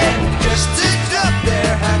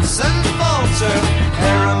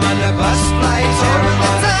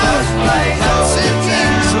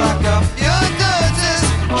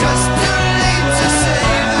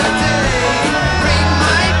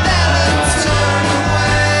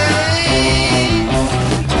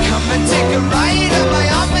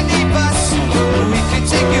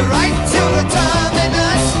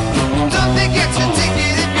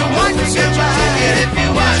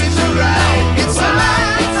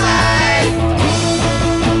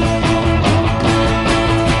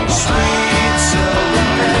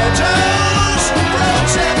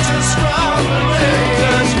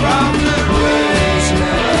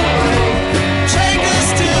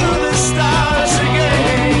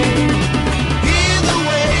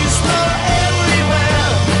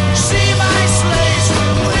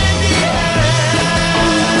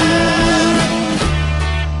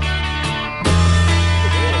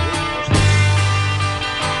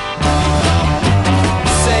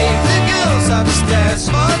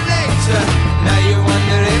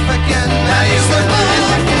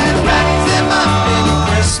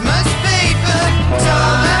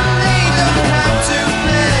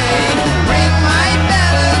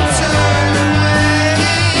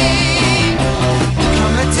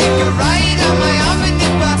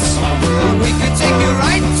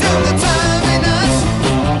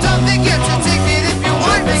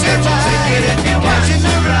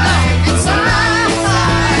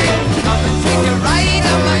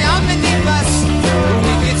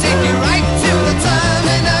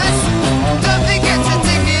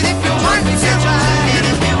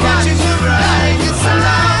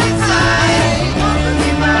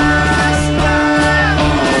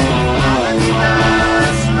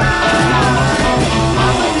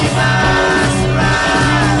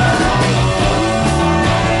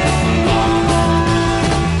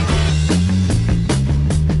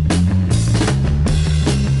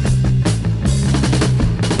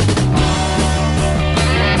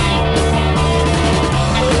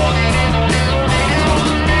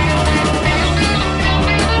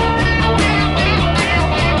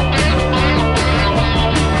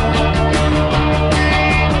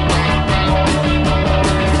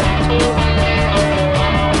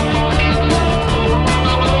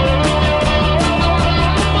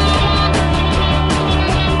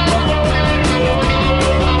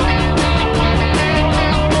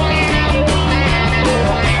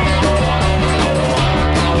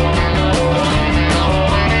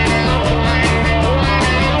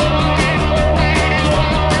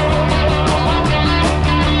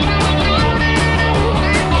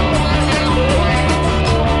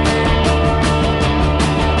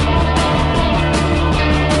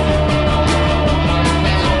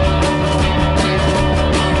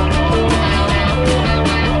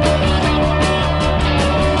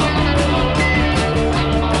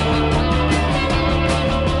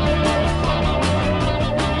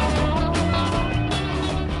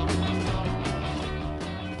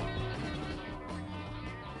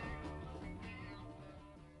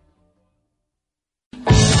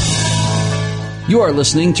 You are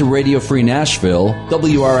listening to Radio Free Nashville,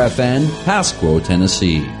 WRFN, Pasquo,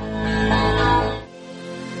 Tennessee.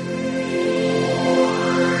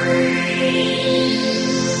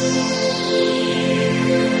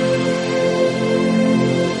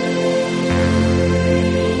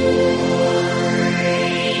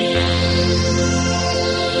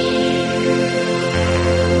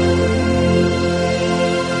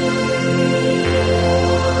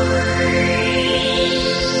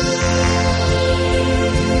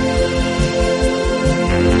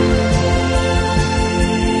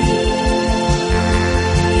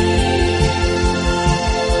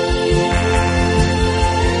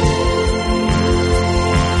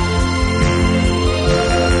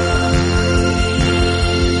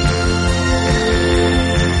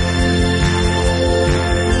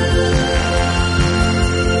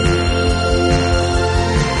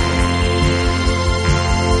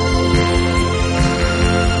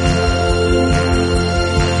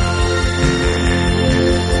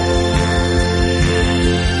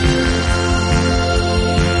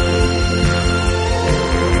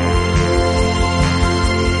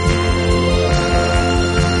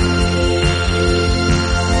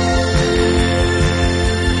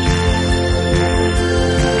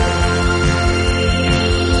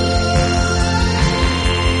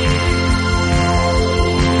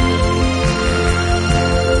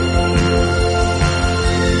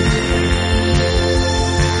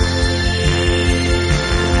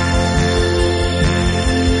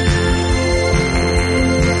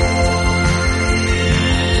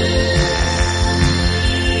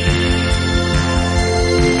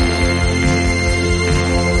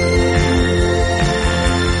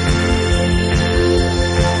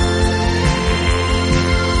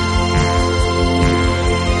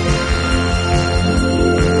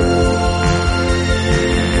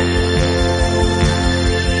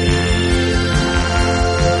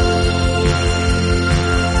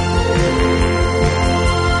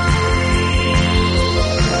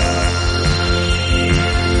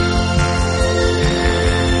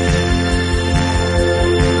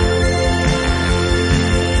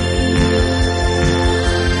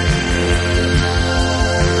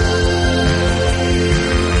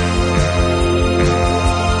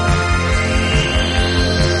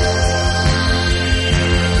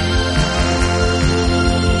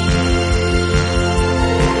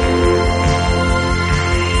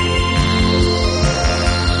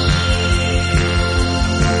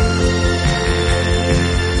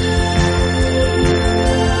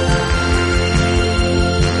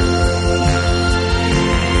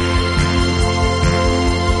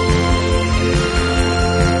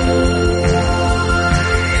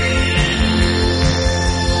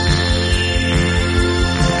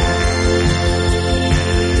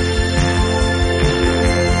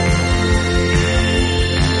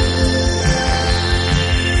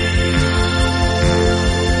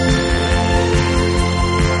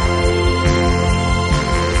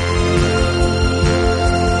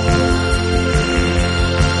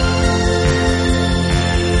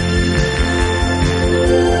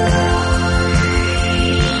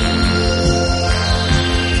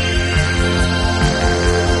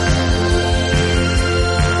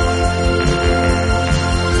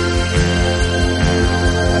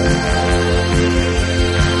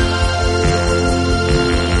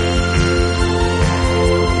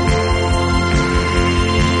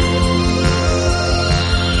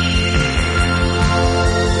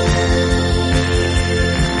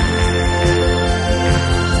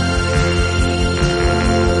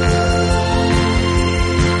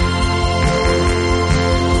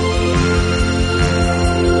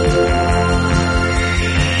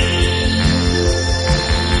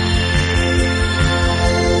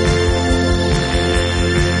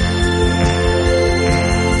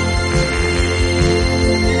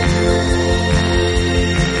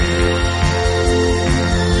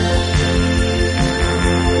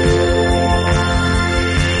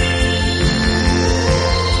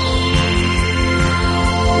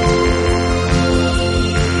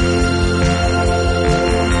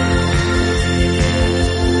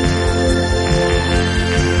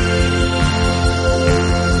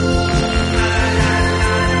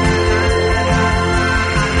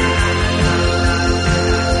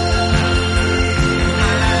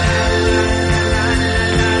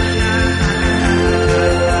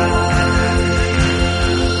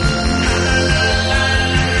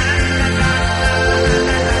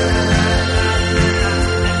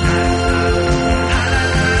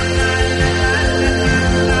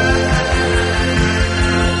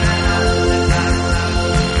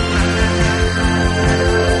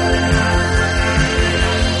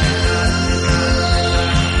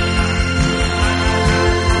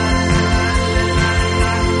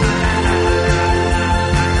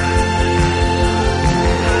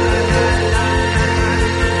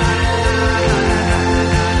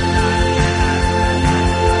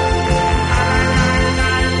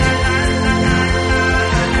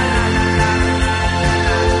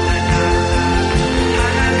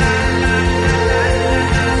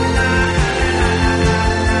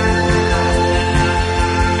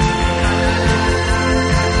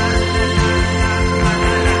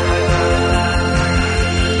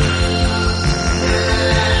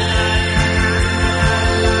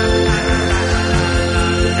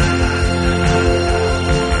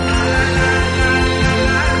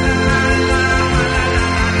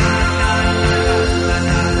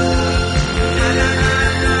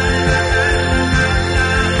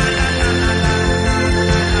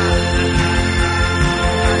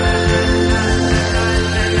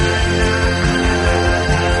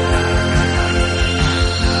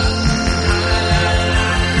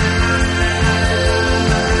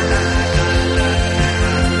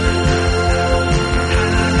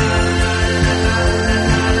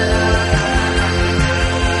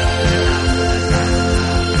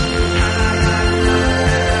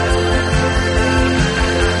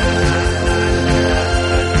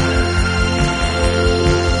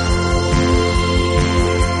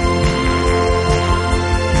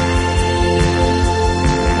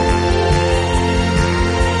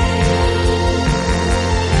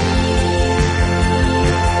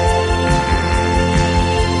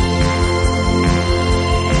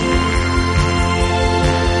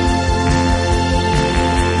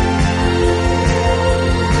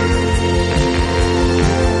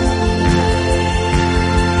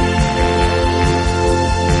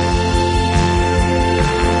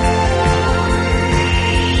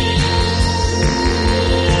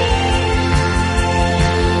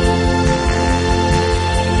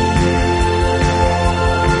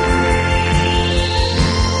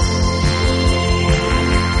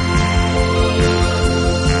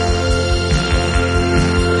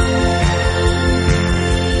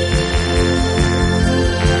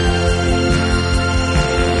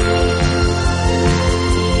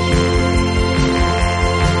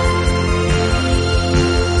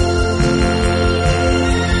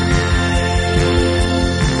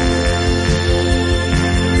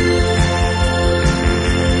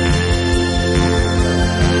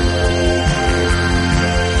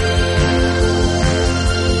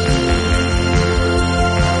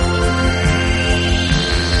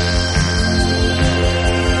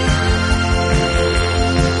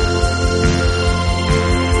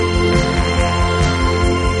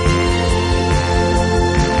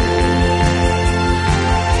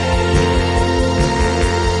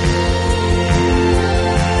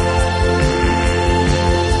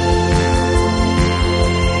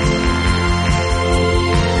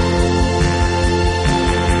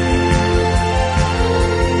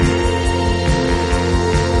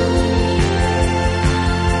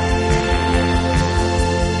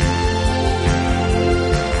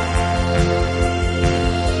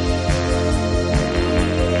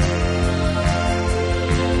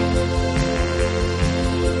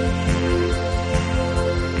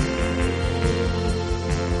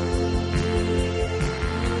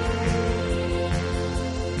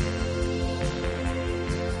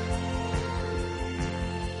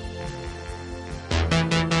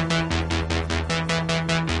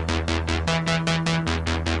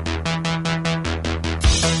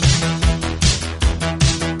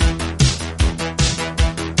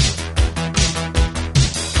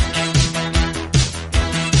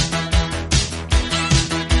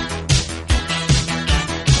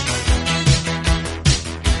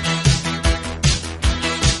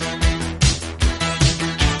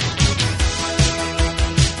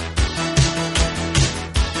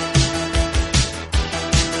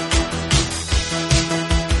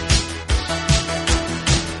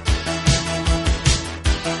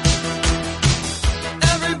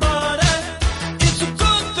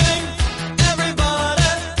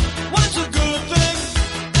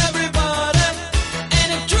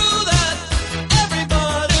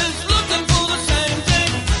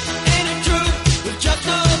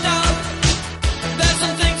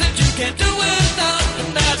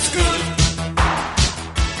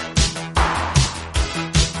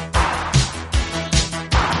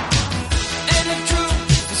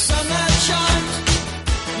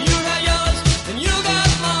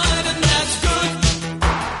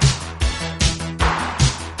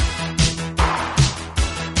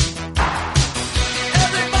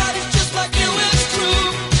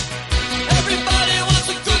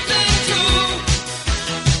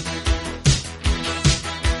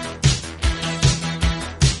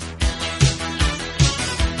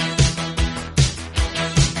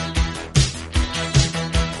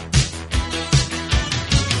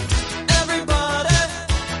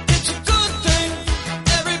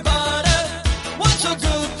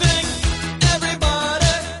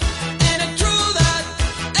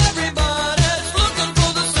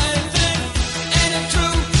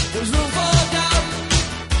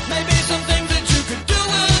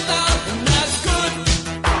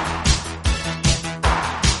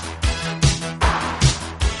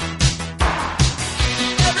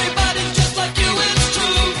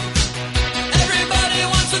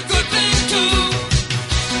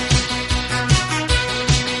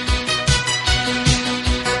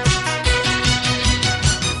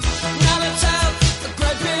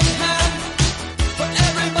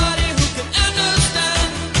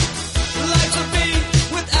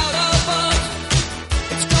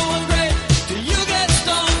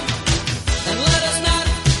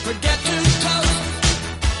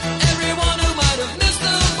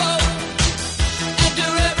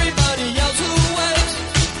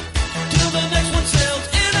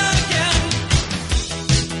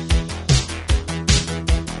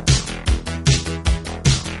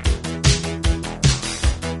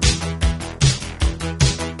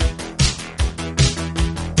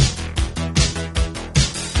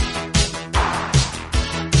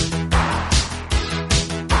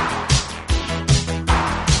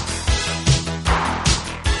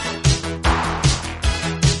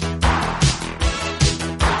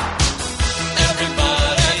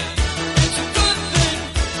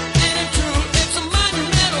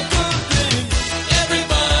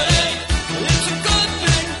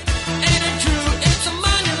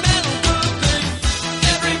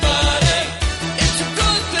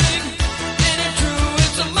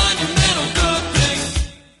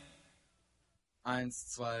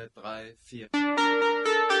 2, 3,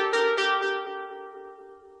 4.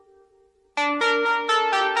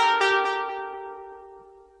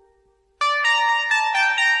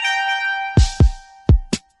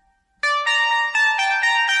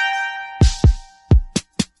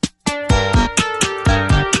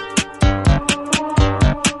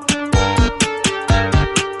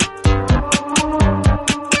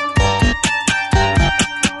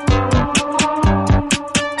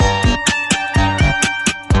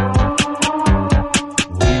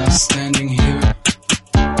 Standing here,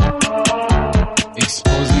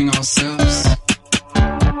 exposing ourselves.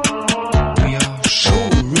 We are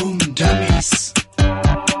showroom dummies.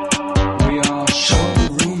 We are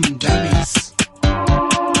showroom dummies.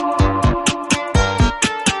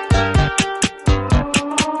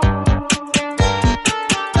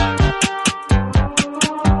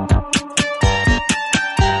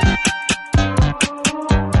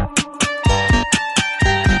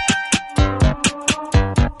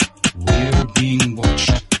 We're being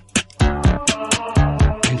watched,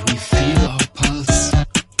 and we feel our pulse.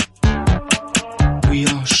 We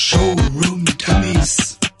are showroom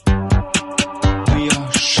dummies. We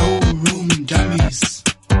are showroom dummies.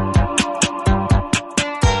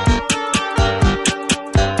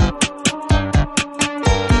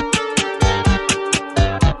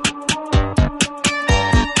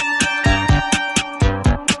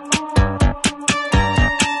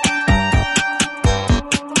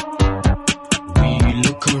 We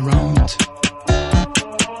look around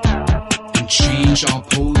and change our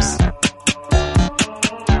pose.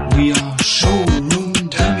 We are showroom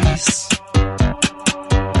dummies.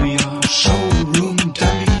 We are showroom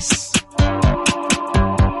dummies.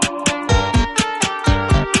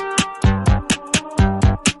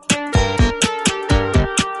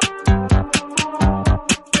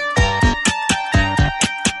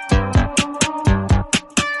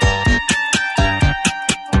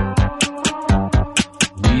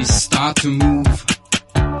 We start to move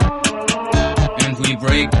and we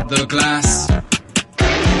break the glass.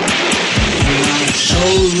 We are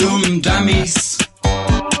showroom dummies.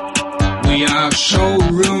 We are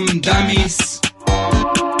showroom dummies.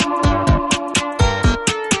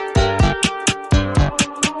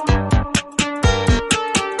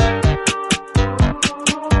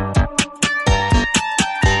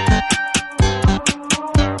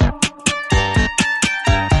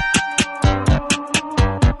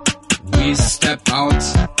 We step out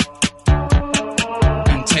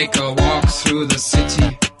and take a walk through the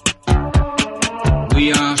city.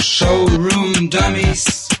 We are showroom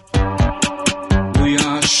dummies. We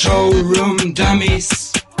are showroom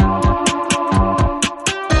dummies.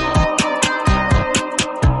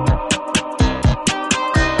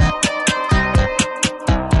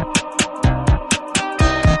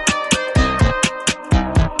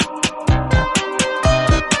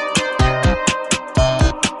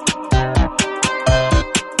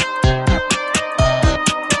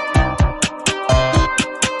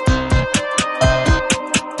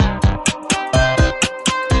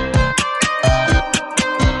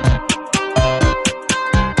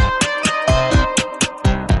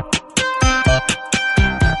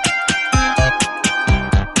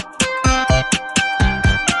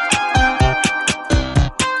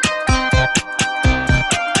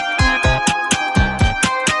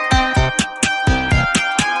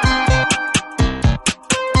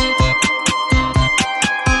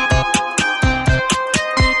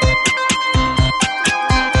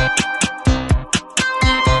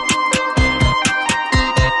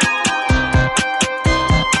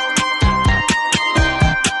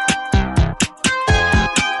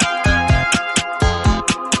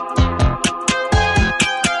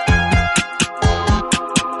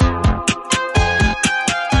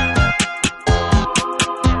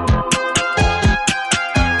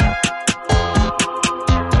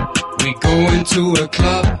 We go into a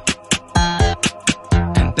club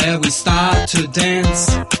and there we start to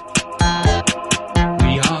dance.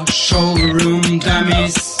 We are showroom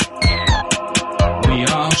dummies. We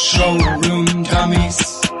are showroom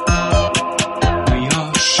dummies. We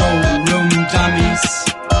are showroom dummies.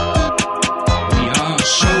 We are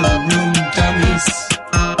showroom dummies.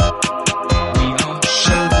 We are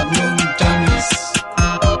showroom dummies.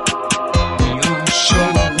 We are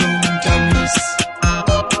showroom dummies.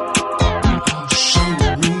 We are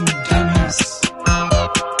showroom dummies. We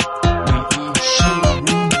are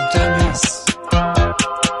showroom dummies.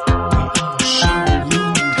 We are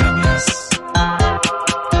showroom dummies.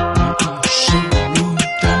 We are showroom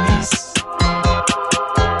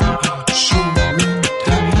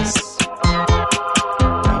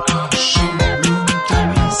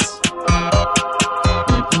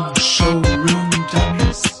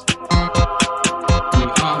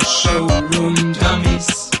showroom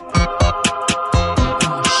dummies.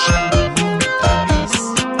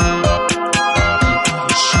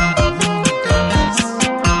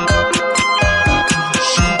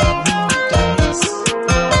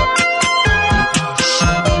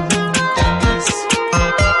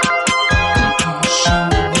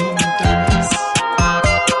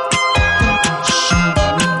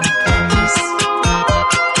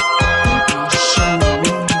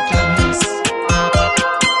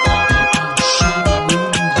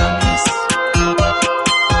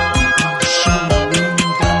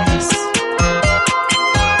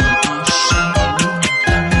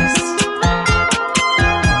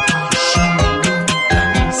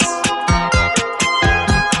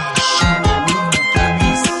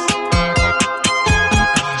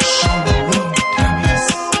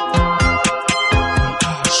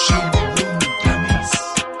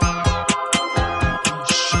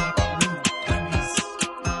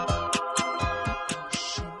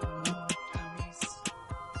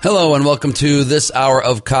 Hello and welcome to this hour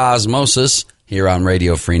of Cosmosis here on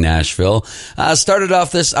Radio Free Nashville. Started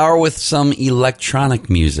off this hour with some electronic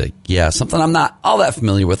music. Yeah, something I'm not all that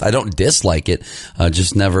familiar with. I don't dislike it.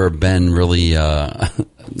 Just never been really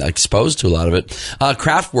exposed to a lot of it.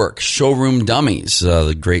 Kraftwerk, Showroom Dummies,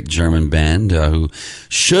 the great German band who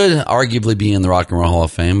should arguably be in the Rock and Roll Hall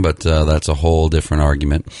of Fame, but that's a whole different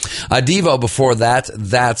argument. Devo before that,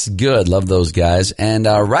 That's Good. Love those guys. And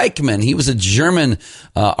Reichman, he was a German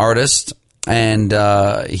artist. And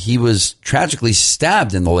he was tragically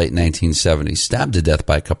stabbed in the late 1970s, stabbed to death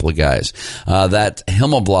by a couple of guys. That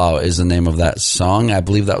Himmelblau is the name of that song. I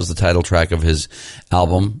believe that was the title track of his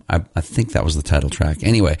album. I think that was the title track.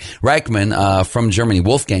 Anyway, Reichman from Germany.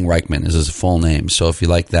 Wolfgang Reichman is his full name. So if you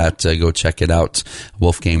like that, go check it out.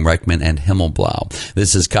 Wolfgang Reichman and Himmelblau.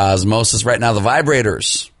 This is Cosmosis. Right now, the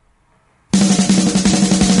Vibrators.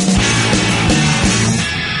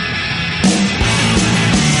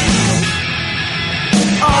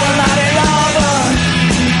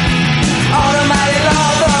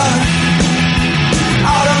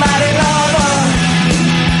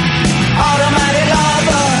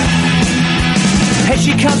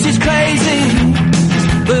 She comes, she's crazy,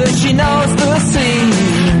 but she knows the scene.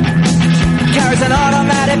 Carries an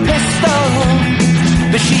automatic pistol,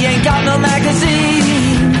 but she ain't got no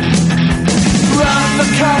magazine. Run for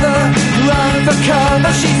cover,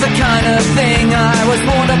 she's the kind of thing I was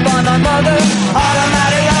warned up by my mother.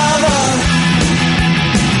 Automatic lover,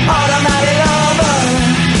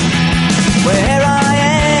 where I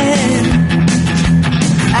am,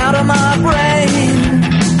 out of my brain.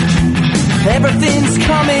 Everything's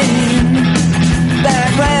coming back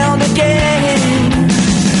round again.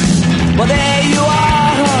 Well, there you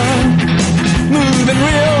are, moving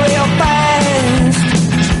real fast.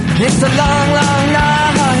 It's a long, long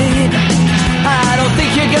night. I don't think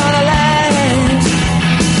you're gonna last.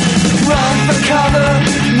 Run for cover.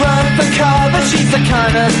 She's the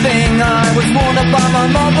kind of thing I was warned up by my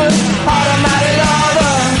mother. Automatic lover.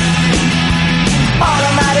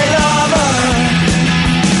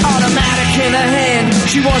 In her hand,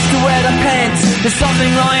 she wants to wear the pants. There's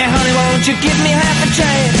something wrong, honey, won't you give me half a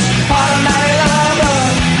chance? Automatic lover.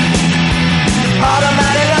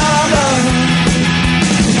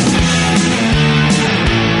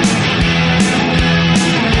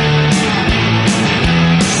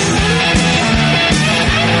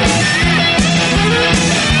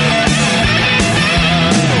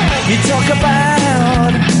 You talk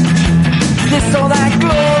about this or that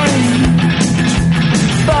glory,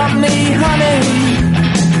 but me, honey,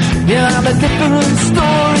 yeah, I'm a different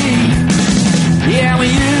story. Yeah, when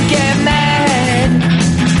you get mad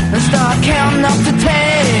and start counting up to 10,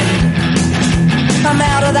 I'm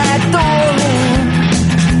out of that door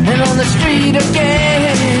and on the street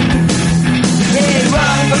again. Yeah,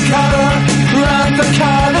 run for cover.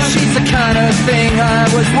 She's the kind of thing I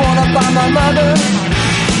was warned up by my mother.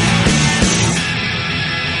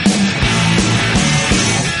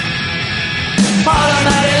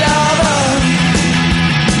 Automatic lover.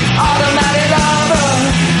 Automatic lover.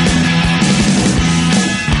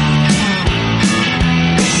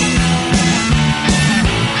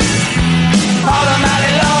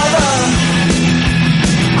 Automatic lover.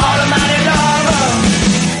 Automatic lover.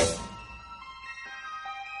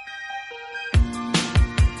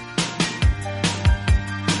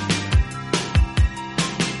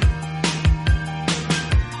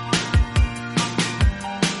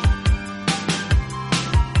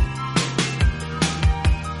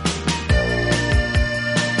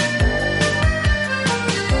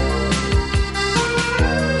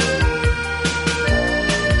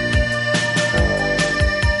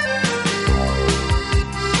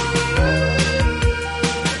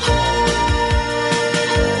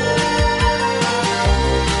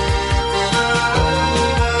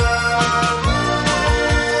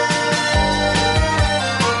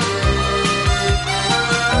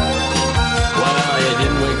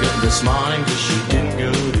 this morning 'cause you didn't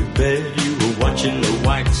go to bed. You were watching the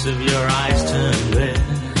whites of your eyes turn red.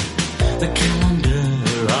 The calendar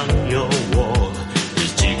on your wall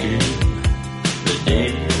is ticking the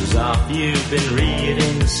days off. You've been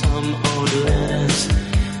reading some old letters.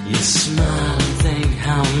 You smile and think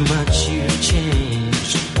how much you've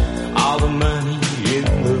changed. All the money in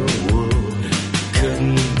the world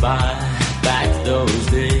couldn't buy back those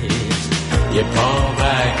days. You pull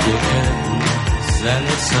back your curtains and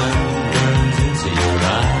the sun burns into your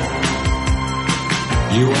eyes.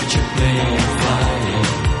 You watch a plane flying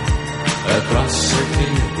across a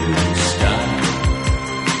clear blue sky.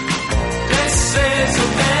 This is the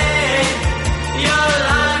day your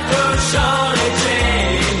life will surely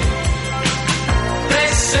change.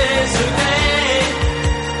 This is the day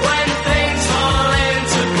when things fall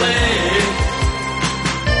into place.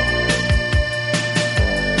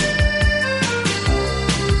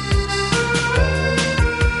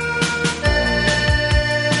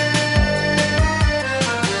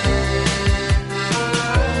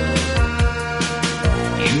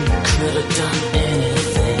 You could have done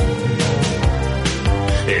anything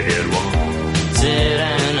if you'd wanted,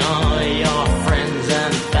 and all your friends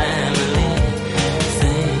and family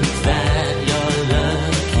think that you're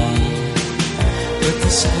lucky. But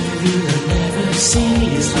the side of you they'll never see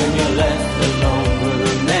is when you're left alone with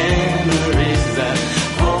the memories that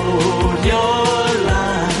hold your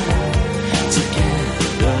life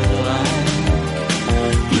together like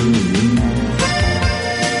glue.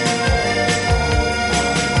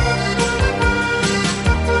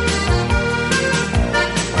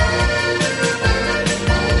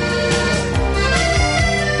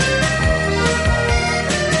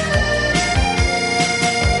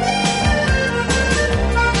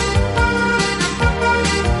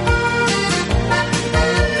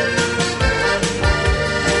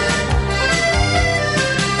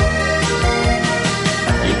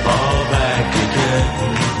 You fall back your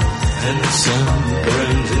curtain and the sun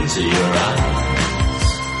burns into your eyes.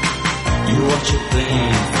 You watch a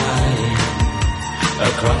plane flying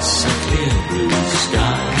across a clear blue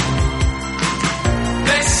sky.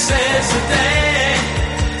 This is the day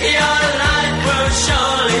your life will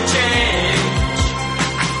surely change.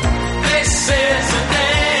 This is the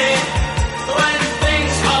day when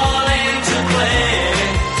things fall into place.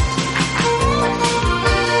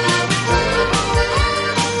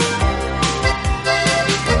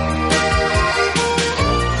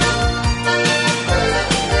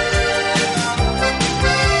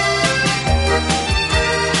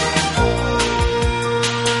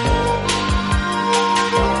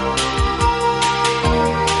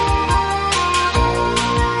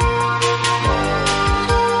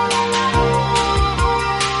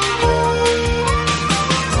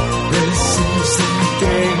 This is the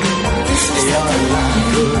day your life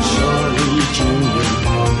will surely change.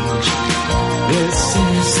 This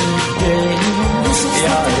is the day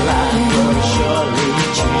your life will surely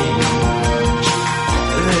change.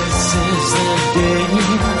 This is the day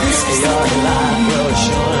your life will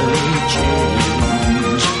surely change.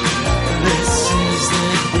 This is the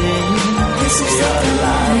day your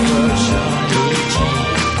life will surely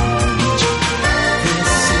change.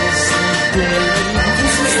 This is the day your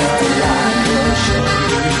life will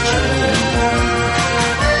surely change.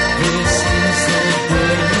 This is the day your life will surely change. This is the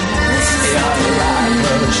day your life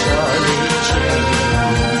will surely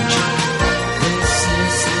change. This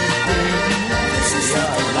is the day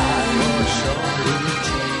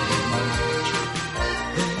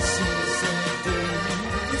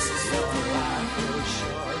your life will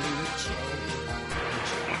surely change.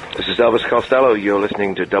 This is Elvis Costello. You're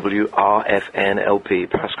listening to WRFN-LP,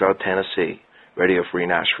 Pasco, Tennessee, Radio Free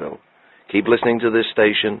Nashville. Keep listening to this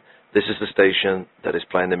station. This is the station that is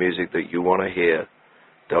playing the music that you want to hear.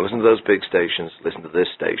 Don't listen to those big stations. Listen to this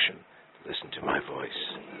station. Listen to my voice.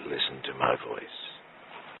 Listen to my voice.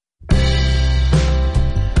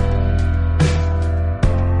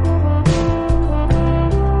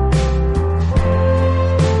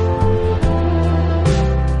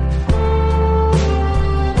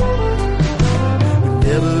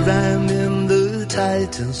 Whenever I'm in the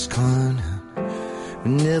Titan's corner,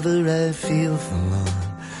 whenever I feel forlorn,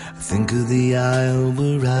 I think of the isle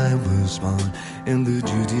where I was born and the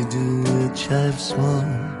duty to which I've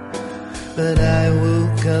sworn. But I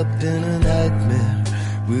woke up in a nightmare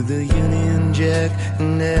with a Union Jack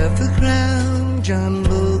and half the crown. John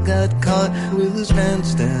Bull got caught with his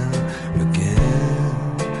pants down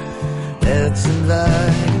again. That's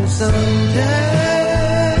inviting someday.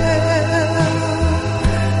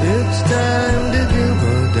 It's time to do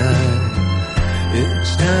or die.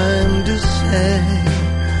 It's time to say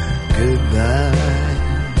goodbye.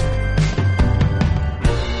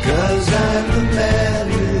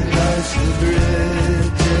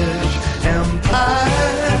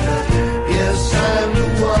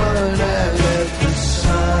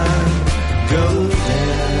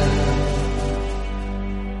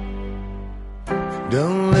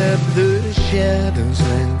 shadows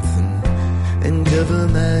lengthen and cover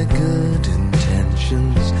my good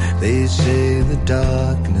intentions. They say the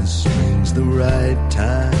darkness brings the right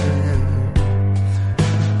time,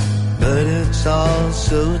 but it's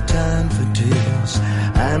also time for tears.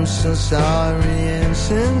 I'm so sorry and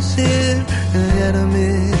sincere, ahead of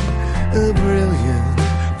me a brilliant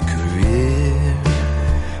career.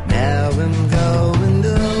 Now I'm going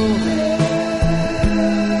over.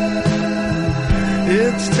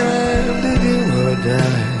 It's time to do or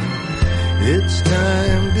die. It's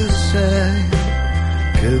time to say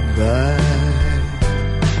goodbye.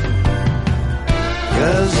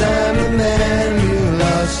 'Cause I'm the man who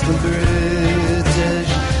lost the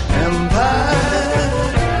British Empire.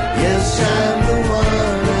 Yes, I'm the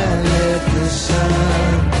one that let the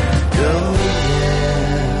sun go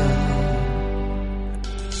down.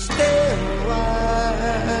 Stay a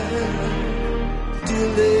while to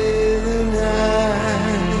live the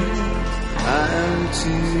night. I'm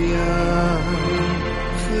too young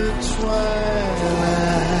for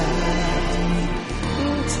twilight.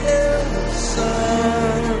 Tell the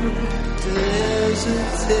sun to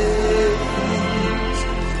hesitate.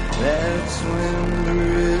 That's when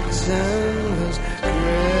Britain was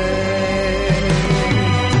great.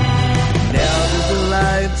 Now that the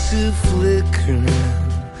lights are flickering,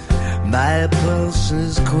 my pulse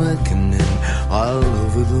is quickening. All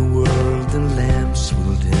over the world the lamps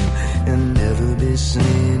will dim and never be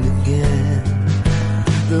seen again.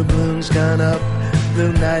 The bloom's gone up,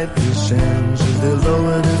 the night descends. They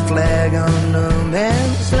lower the flag on no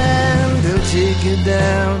man's land. They'll take it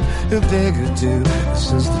down, a peg or two.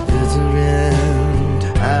 This is the bitter end.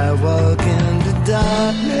 I walk into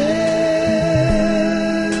darkness.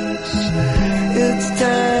 It's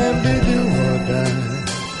time to do or die.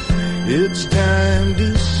 It's time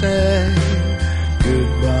to say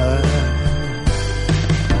goodbye.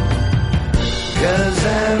 'Cause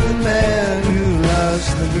I'm the man who lost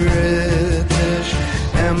the British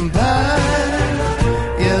Empire.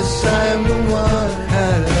 Yes, I'm the one I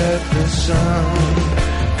let the sun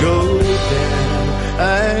go down. I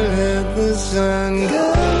let the sun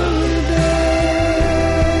go down.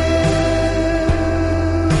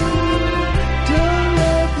 Don't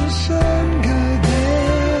let the sun go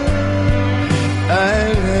down. I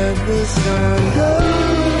let the sun go down.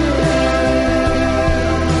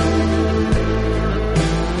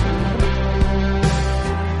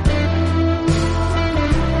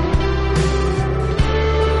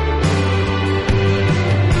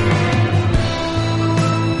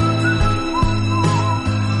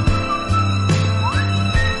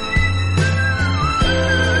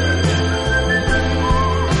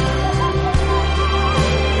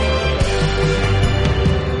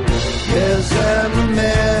 Yes, I'm the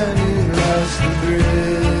man who lost the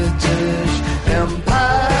British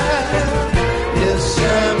Empire. Yes,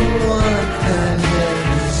 I'm the one that let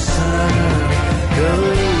the sun go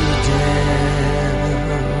down.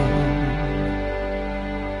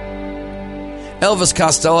 Elvis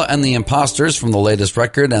Costello and the Imposters from the latest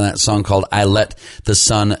record, and that song called I Let the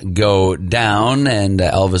Sun Go Down. And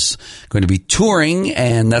Elvis going to be touring,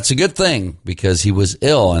 and that's a good thing because he was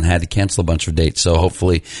ill and had to cancel a bunch of dates. So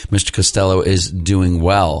hopefully Mr. Costello is doing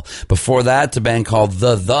well. Before that, a band called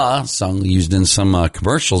The song used in some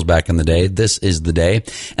commercials back in the day. This is the Day.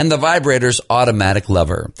 And the Vibrators, Automatic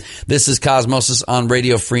Lover. This is Cosmosis on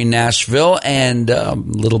Radio Free Nashville, and a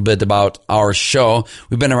little bit about our show.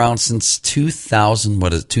 We've been around since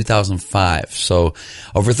 2005. So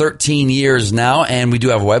over 13 years now, and we do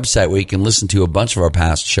have a website where you can listen to a bunch of our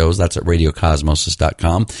past shows. That's at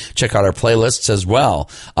radiocosmosis.com. Check out our playlists as well.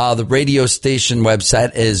 The radio station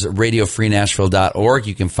website is radiofreenashville.org.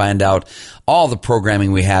 You can find out all the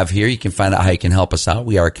programming we have here. You can find out how you can help us out.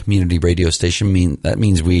 We are a community radio station. That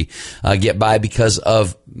means we get by because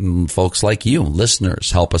of folks like you,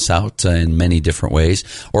 listeners, help us out in many different ways.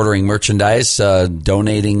 Ordering merchandise,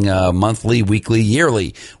 donating monthly, weekly,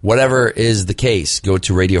 yearly, whatever is the case. Go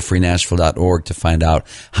to radiofreenashville.org to find out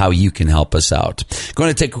how you can help us out.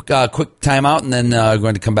 Going to take a quick time out, and then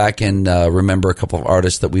going to come back and remember a couple of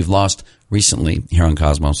artists that we've lost recently here on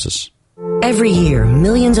Cosmosis. Every year,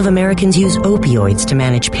 millions of Americans use opioids to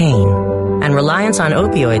manage pain, and reliance on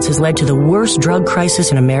opioids has led to the worst drug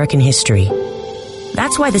crisis in American history.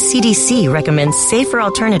 That's why the CDC recommends safer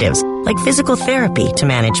alternatives like physical therapy to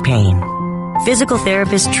manage pain. Physical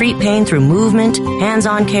therapists treat pain through movement,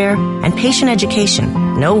 hands-on care, and patient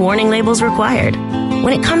education. No warning labels required.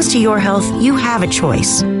 When it comes to your health, you have a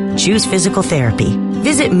choice. Choose physical therapy.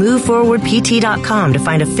 Visit moveforwardpt.com to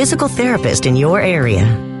find a physical therapist in your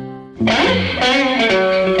area.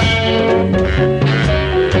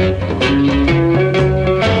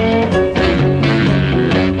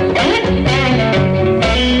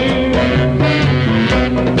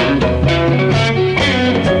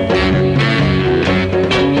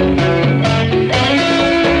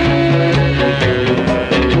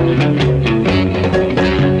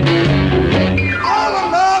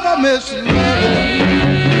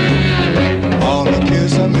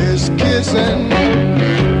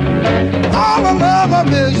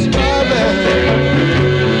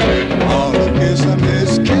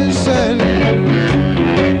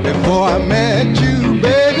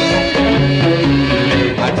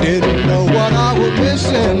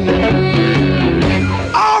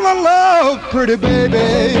 pretty baby,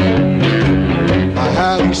 I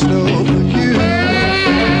have in store for you.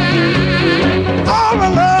 All my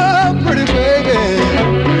love, pretty baby,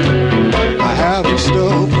 I have in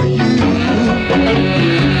store for you.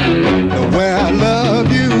 The way I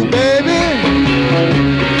love you, baby,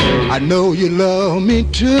 I know you love me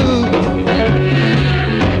too.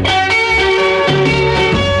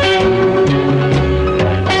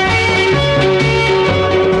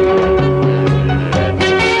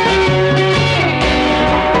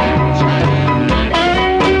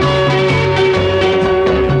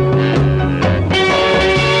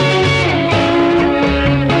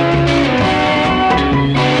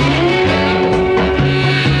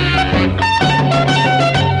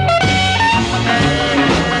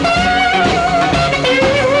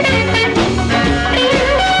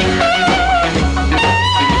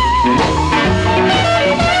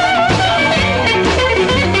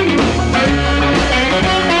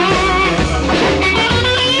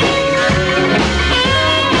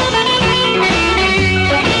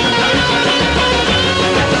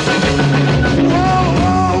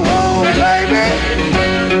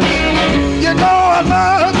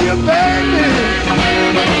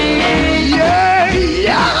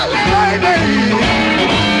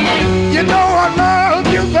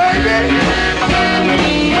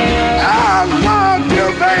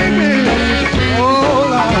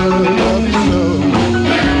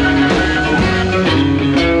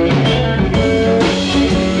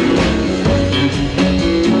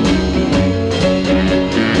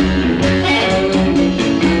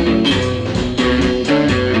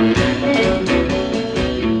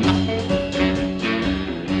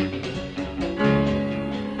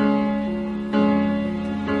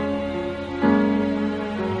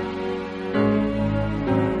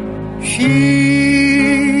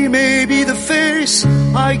 She may be the face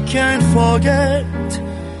I can't forget,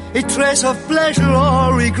 a trace of pleasure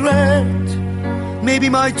or regret, maybe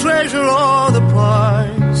my treasure or the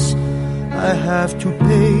price I have to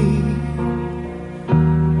pay.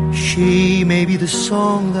 She may be the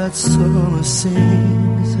song that summer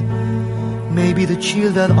sings, maybe the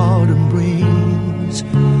chill that autumn brings,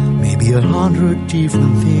 maybe 100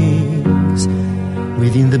 different things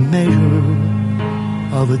within the measure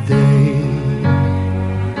of a day.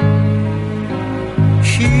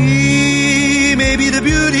 She may be the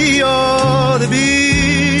beauty or the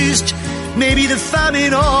beast, maybe the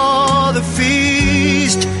famine or the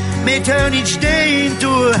feast, may turn each day into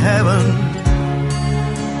a heaven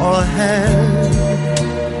or a hell.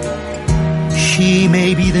 She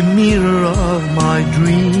may be the mirror of my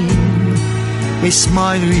dream, a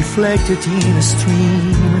smile reflected in a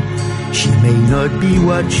stream. She may not be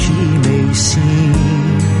what she may seem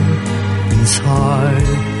inside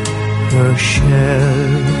her shell.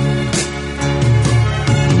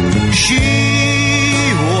 She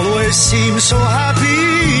always seems so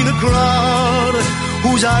happy in a crowd,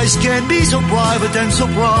 whose eyes can be so private and so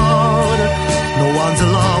proud. No one's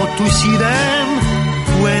allowed to see them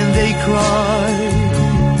when they cry.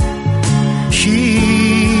 She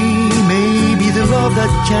may be the love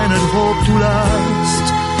that cannot hope to last,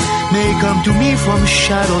 may come to me from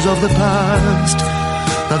shadows of the past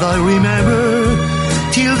that I remember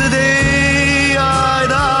till the day I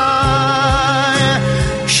die.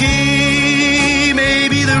 She may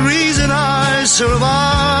be the reason I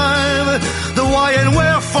survive, the why and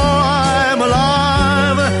wherefore I'm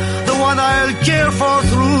alive, the one I'll care for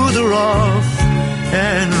through the rough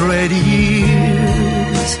and ready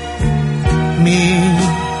years. Me,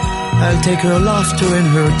 I'll take her laughter and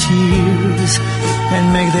her tears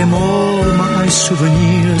and make them all my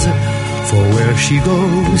souvenirs. For where she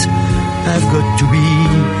goes, I've got to be.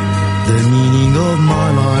 The meaning of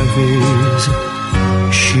my life is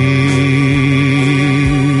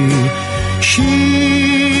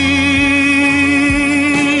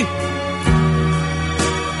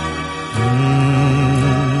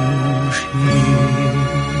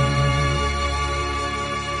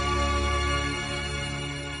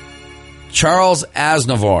Charles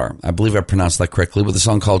Aznavour, I believe I pronounced that correctly, with a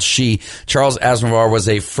song called She. Charles Aznavour was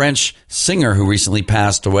a French singer who recently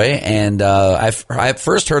passed away, and I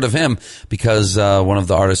first heard of him because one of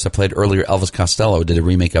the artists I played earlier, Elvis Costello, did a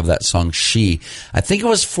remake of that song She. I think it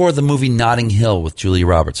was for the movie Notting Hill with Julia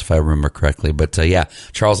Roberts, if I remember correctly. But yeah,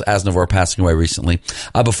 Charles Aznavour passing away recently.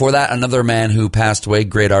 Before that, another man who passed away,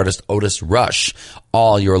 great artist Otis Rush.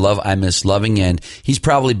 All Your Love I Miss Loving. And he's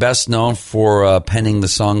probably best known for penning the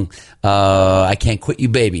song I Can't Quit You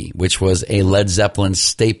Baby, which was a Led Zeppelin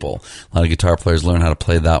staple. A lot of guitar players learn how to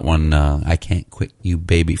play that one, I Can't Quit You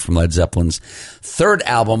Baby, from Led Zeppelin's third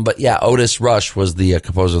album. But yeah, Otis Rush was the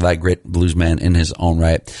composer of that, great blues man in his own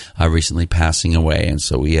right, recently passing away. And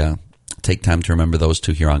so we take time to remember those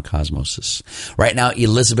two here on Cosmosis. Right now,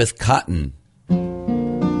 Elizabeth Cotten.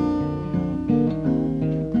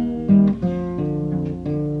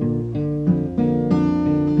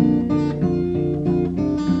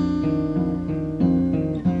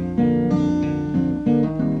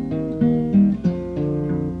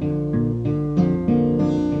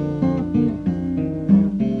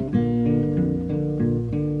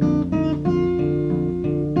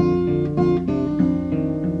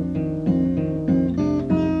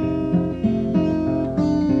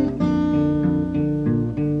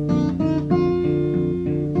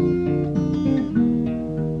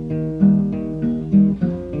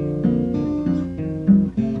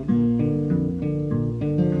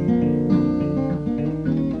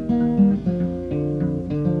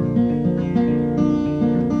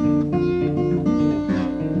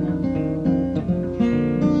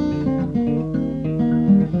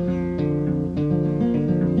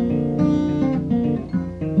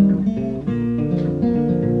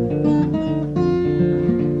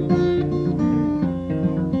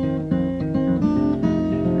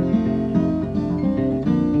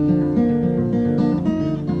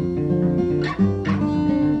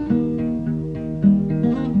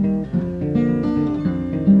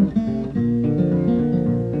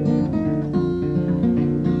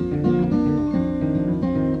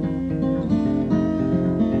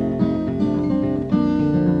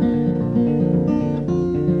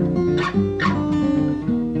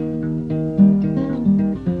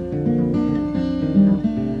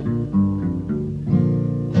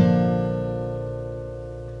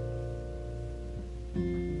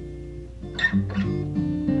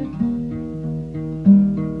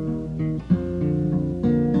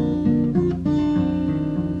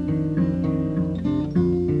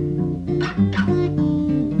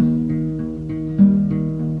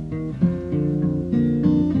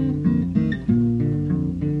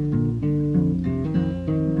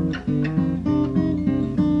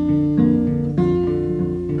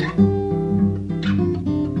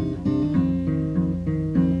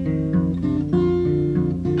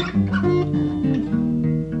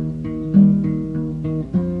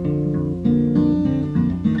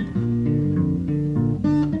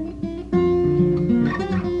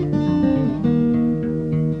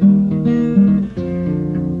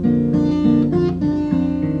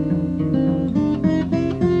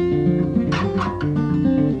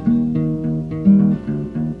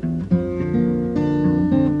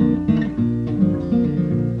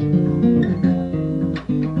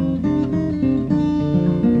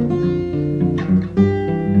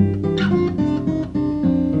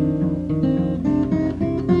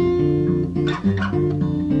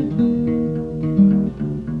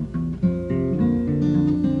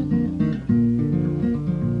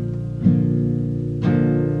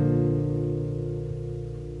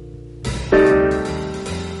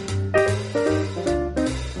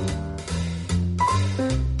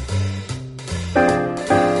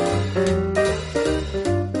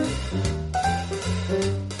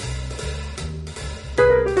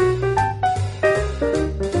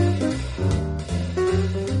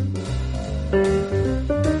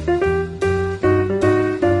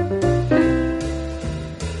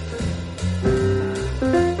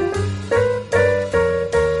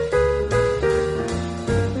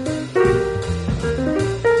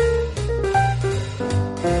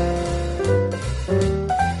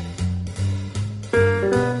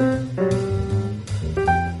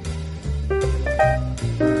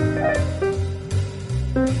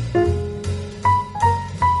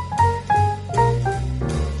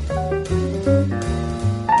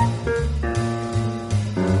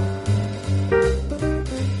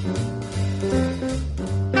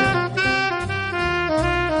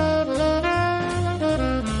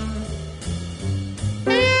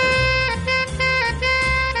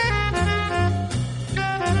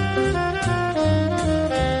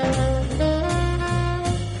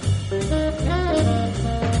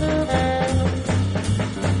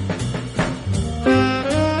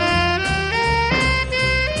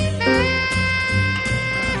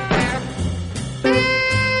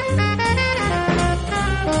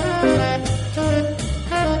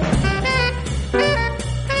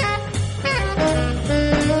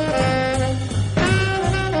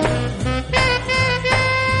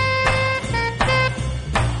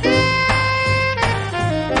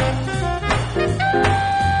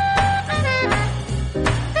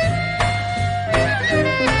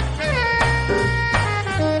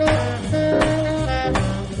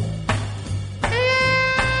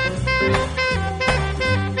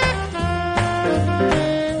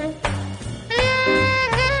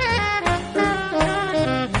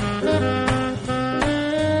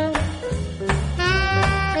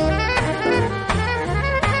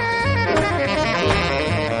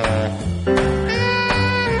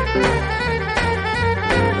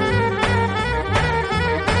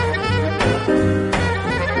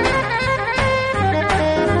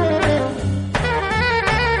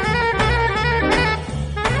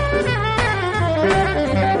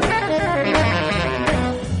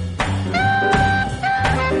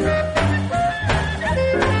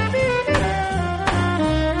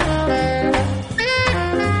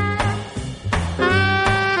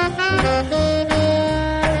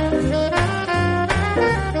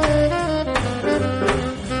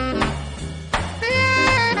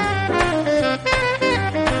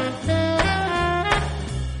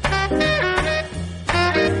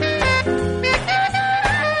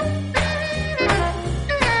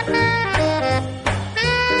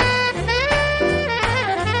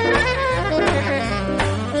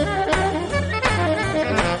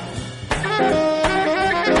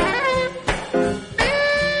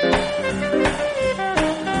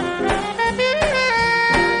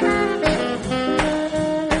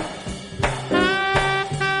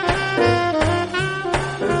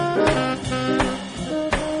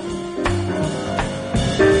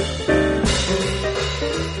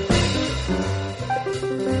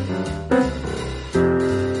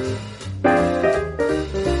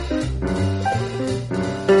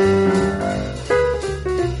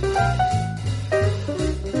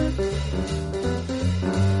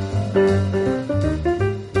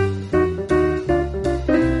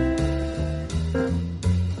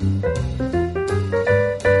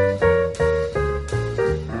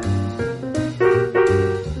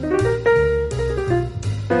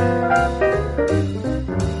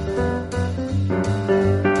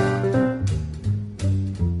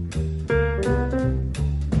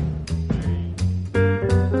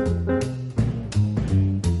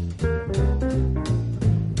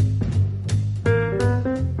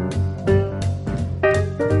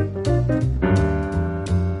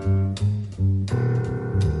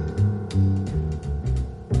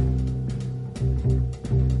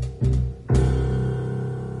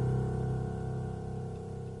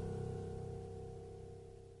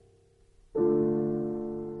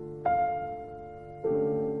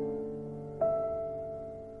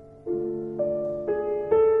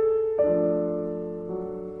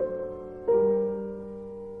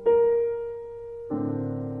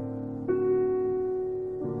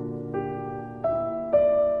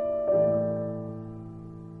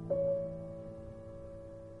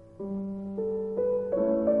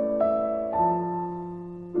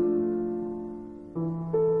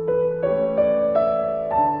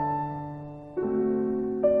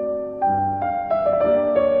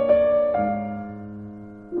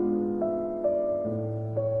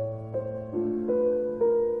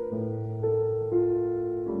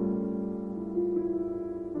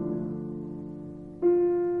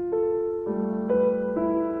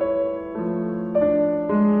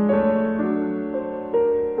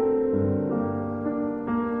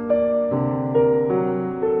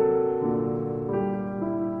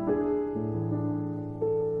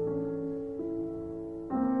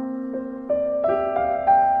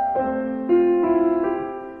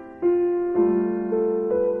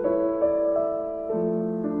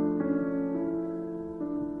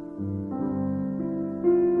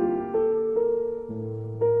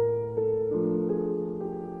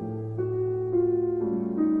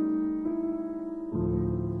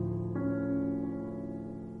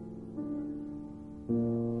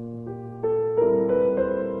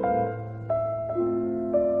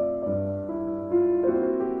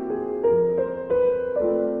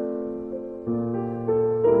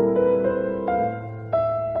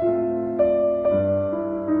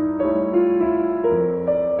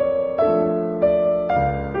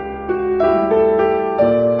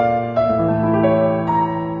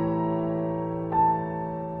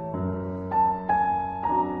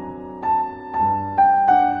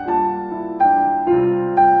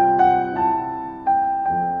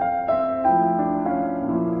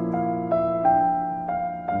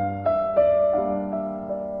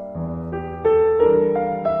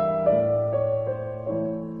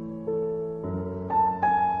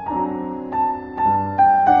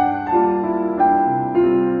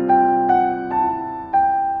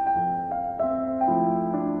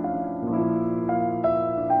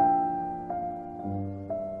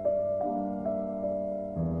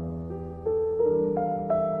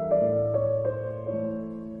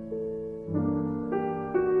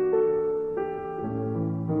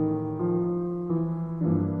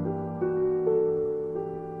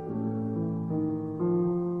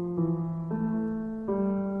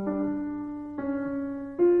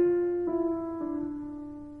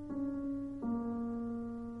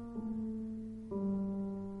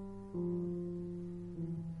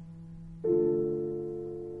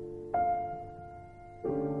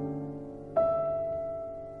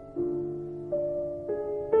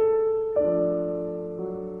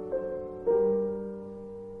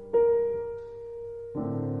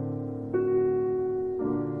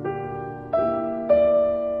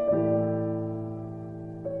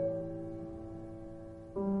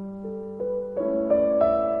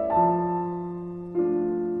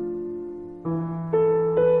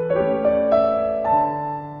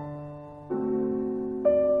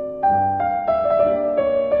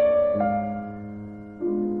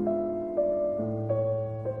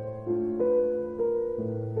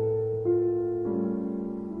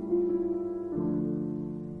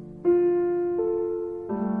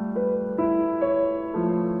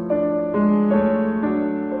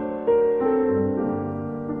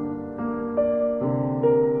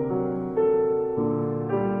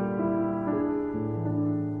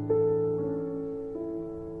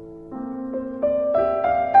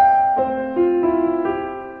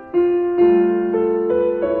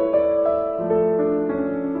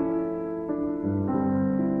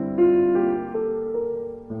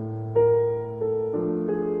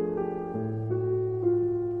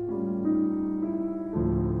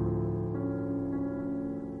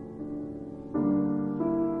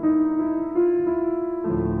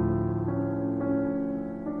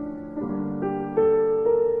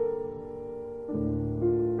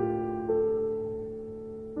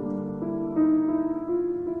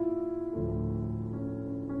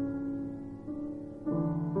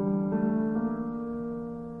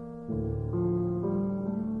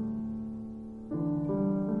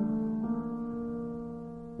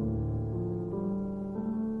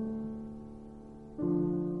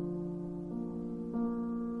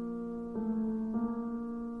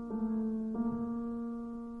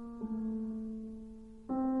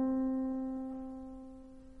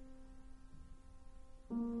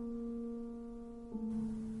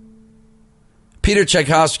 Peter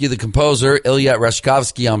Tchaikovsky, the composer, Ilya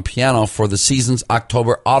Rashkovsky on piano for the season's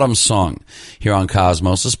October-Autumn song here on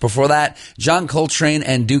Cosmosis. Before that, John Coltrane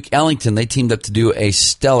and Duke Ellington, they teamed up to do a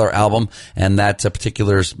stellar album, and that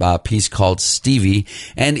particular piece called Stevie.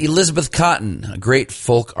 And Elizabeth Cotten, a great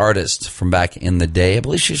folk artist from back in the day. I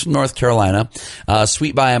believe she's from North Carolina.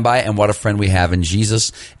 Sweet By and By and What a Friend We Have in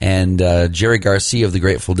Jesus. And Jerry Garcia of the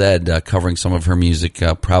Grateful Dead covering some of her music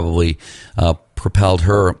probably propelled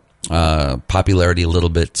her popularity a little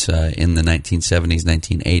bit in the 1970s,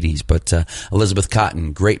 1980s. But Elizabeth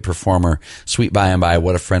Cotten, great performer. Sweet By and By,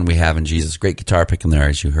 What a Friend We Have in Jesus. Great guitar pick in there,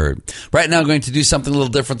 as you heard. Right now, going to do something a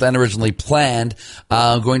little different than originally planned.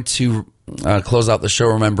 Going to close out the show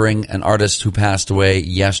remembering an artist who passed away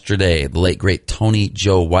yesterday, the late, great Tony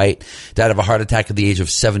Joe White. Died of a heart attack at the age of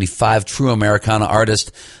 75. True Americana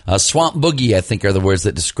artist. Swamp Boogie, I think, are the words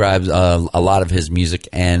that describe a lot of his music.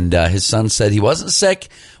 And his son said he wasn't sick,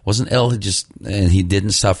 wasn't ill, and he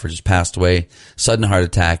didn't suffer, just passed away. Sudden heart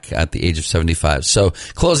attack at the age of 75. So,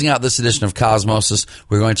 closing out this edition of Cosmosis,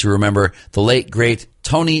 we're going to remember the late, great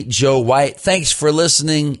Tony Joe White. Thanks for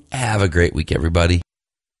listening. Have a great week, everybody.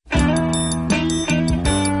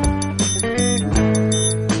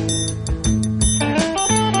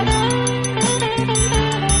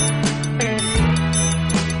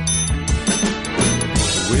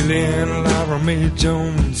 Willie and Lyra Mae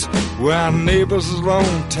Jones were our neighbors a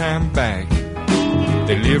long time back.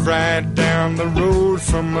 They lived right down the road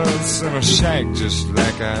from us in a shack just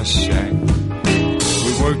like our shack.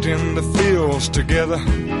 We worked in the fields together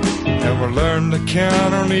and we learned to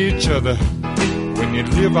count on each other. When you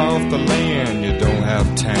live off the land, you don't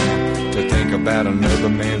have time to think about another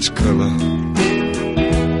man's color.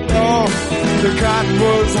 Oh, the cotton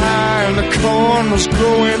was high and the corn was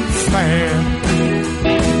growing fast.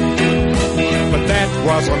 But that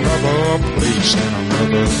was another place and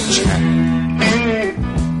another time.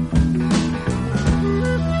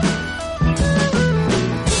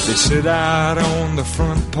 They sit out on the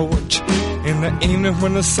front porch in the evening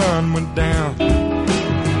when the sun went down.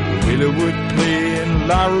 Willie would play and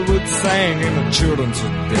Lyra would sing and the children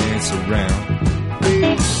would dance around.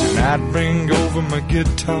 And I'd bring over my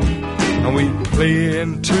guitar and we'd play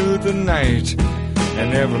into the night.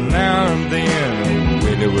 And every now and then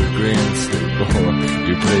Willie would grin and say, boy,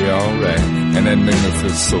 you play alright. And that made me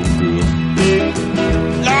feel so good.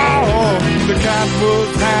 Lord, the cotton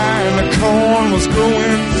was high and the corn was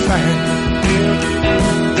growing fast.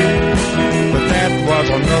 But that was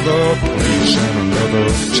another place and another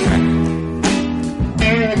time.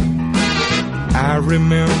 I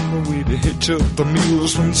remember we'd hitch up the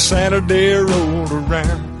mules when Saturday rolled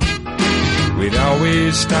around. We'd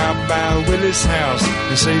always stop by Willie's house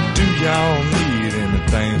and say, do y'all need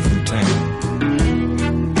anything from town?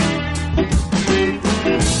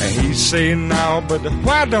 And he'd say, no, but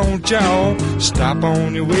why don't y'all stop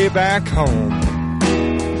on your way back home?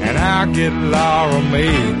 And I'll get Lyra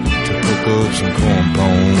Mae to cook up some corn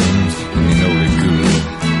bones, and you know they're good.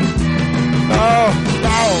 Oh,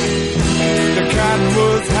 the cotton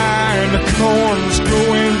was high and the corn was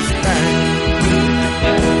growing fast.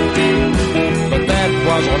 But that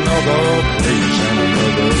was another place and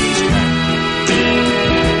another time.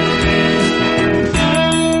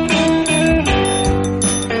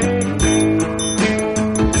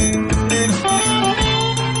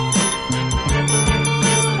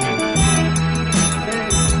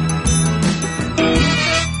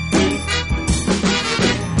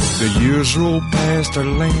 The years rolled past our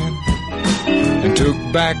land and took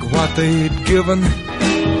back what they'd given,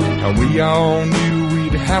 and we all knew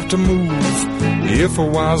we'd have to move if I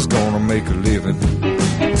was gonna make a living.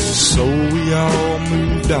 So we all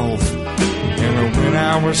moved off and we went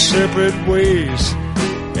our separate ways,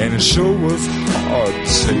 and it sure was hard to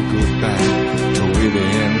say goodbye to Willie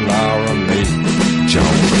and Lyra Mae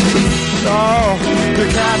Jones. Oh, the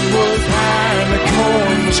cotton was high and the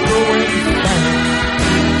corn was growing fast.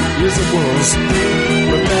 Yes, it was,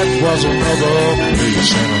 but that was another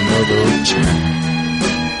place and another time.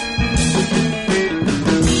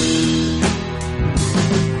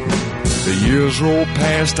 The years rolled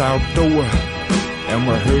past our door, and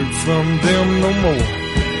we heard from them no more,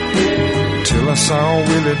 till I saw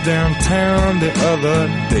Willie downtown the other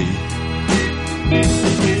day.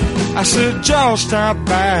 I said, y'all stop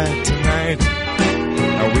by tonight,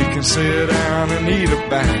 and we can sit down and eat a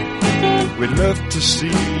bite. We'd love to see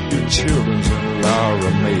your children and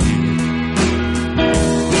Lyra Mae.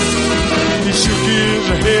 He shook his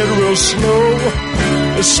head real slow,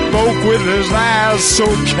 he spoke with his eyes so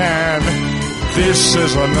kind. This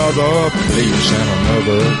is another place and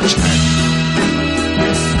another time.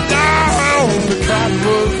 Down the cotton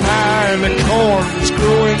was high and the corn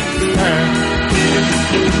time.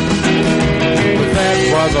 But that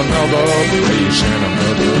was another place and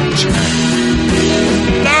another time.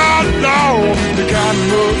 No, the cotton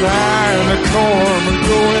was high and the corn was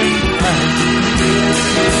going high.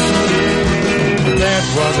 But that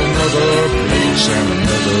was another place and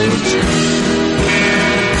another time.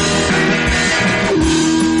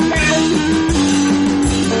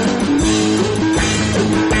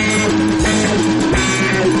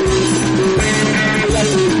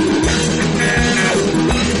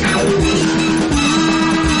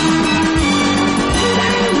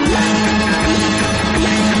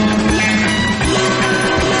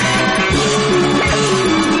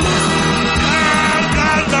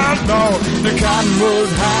 The cotton was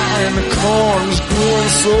high and the corn was growing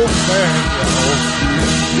so fast,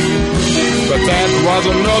 but that was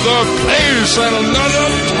another place and another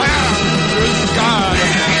time. Good God.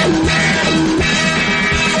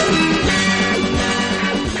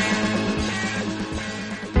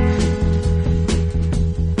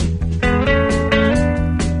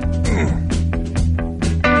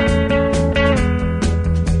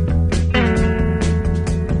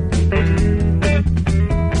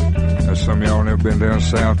 Been down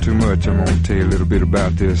south too much. I'm gonna tell you a little bit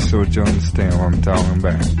about this so that you understand what I'm talking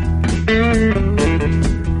about.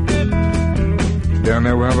 Down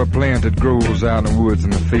there we have a plant that grows out in the woods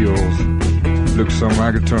and the fields. Looks something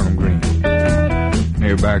like a turnip green.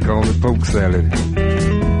 Everybody calls it poke salad.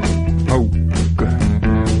 Poke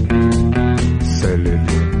salad.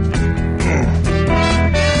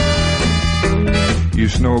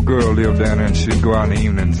 Used to know a girl lived down there and she'd go out in the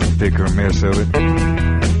evenings and pick her a mess of it.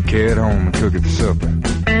 Carry it home and cook it for supper,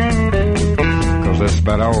 'cause that's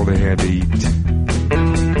about all they had to eat.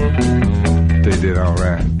 They did all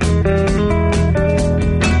right.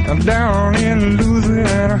 And down in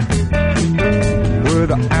Louisiana, where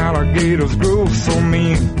the alligators grow so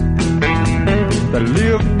mean, there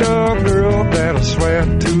lived a girl that I swear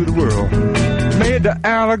to the world made the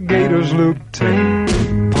alligators look tame.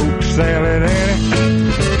 Poke salad, Annie.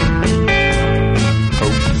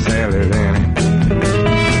 Poke salad, Annie.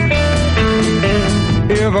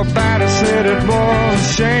 Everybody said it was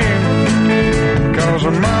a shame, 'cause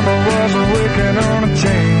her mama was working on a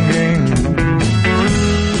chain gang.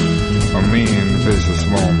 A mean, vicious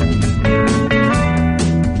woman.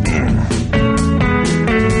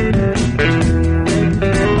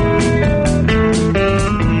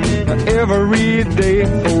 Every day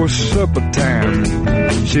for supper time,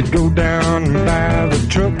 she'd go down by the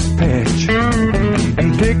truck patch and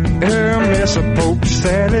pick her mess of poke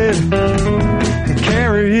salad and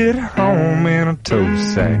carry it home in a tote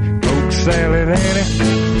sack. Poke salad, Annie.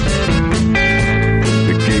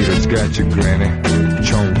 The gators got your granny.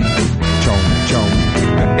 Chomp, chomp, chomp.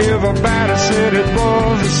 Everybody said it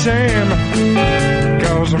was a shame,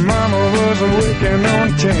 'cause her mama was working on a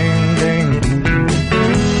chain gang.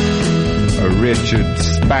 A wretched,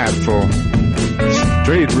 spiteful,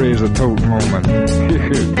 straight razor tote woman.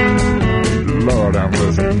 Lord, I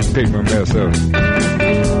must pick my mess up.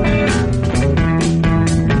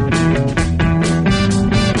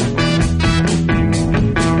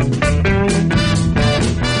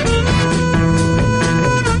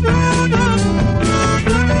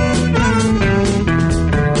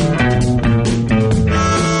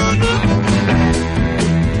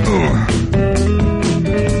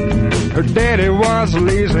 Her daddy was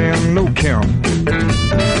lazy and no count,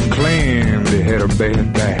 claimed he had a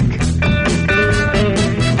bad back.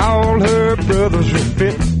 All her brothers were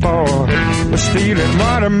fit for stealing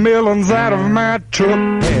watermelons out of my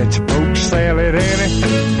truck patch. Poke salad, Annie.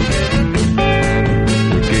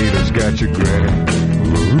 The gators got your granny.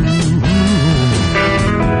 Ooh.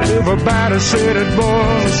 Everybody said it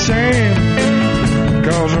was a shame,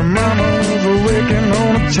 'cause her mama was working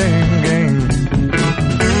on a chain gang.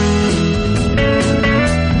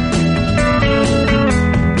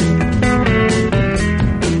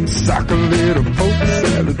 Sock a little poke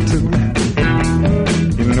salad to me.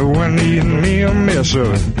 You know I need me a mess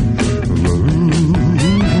of it.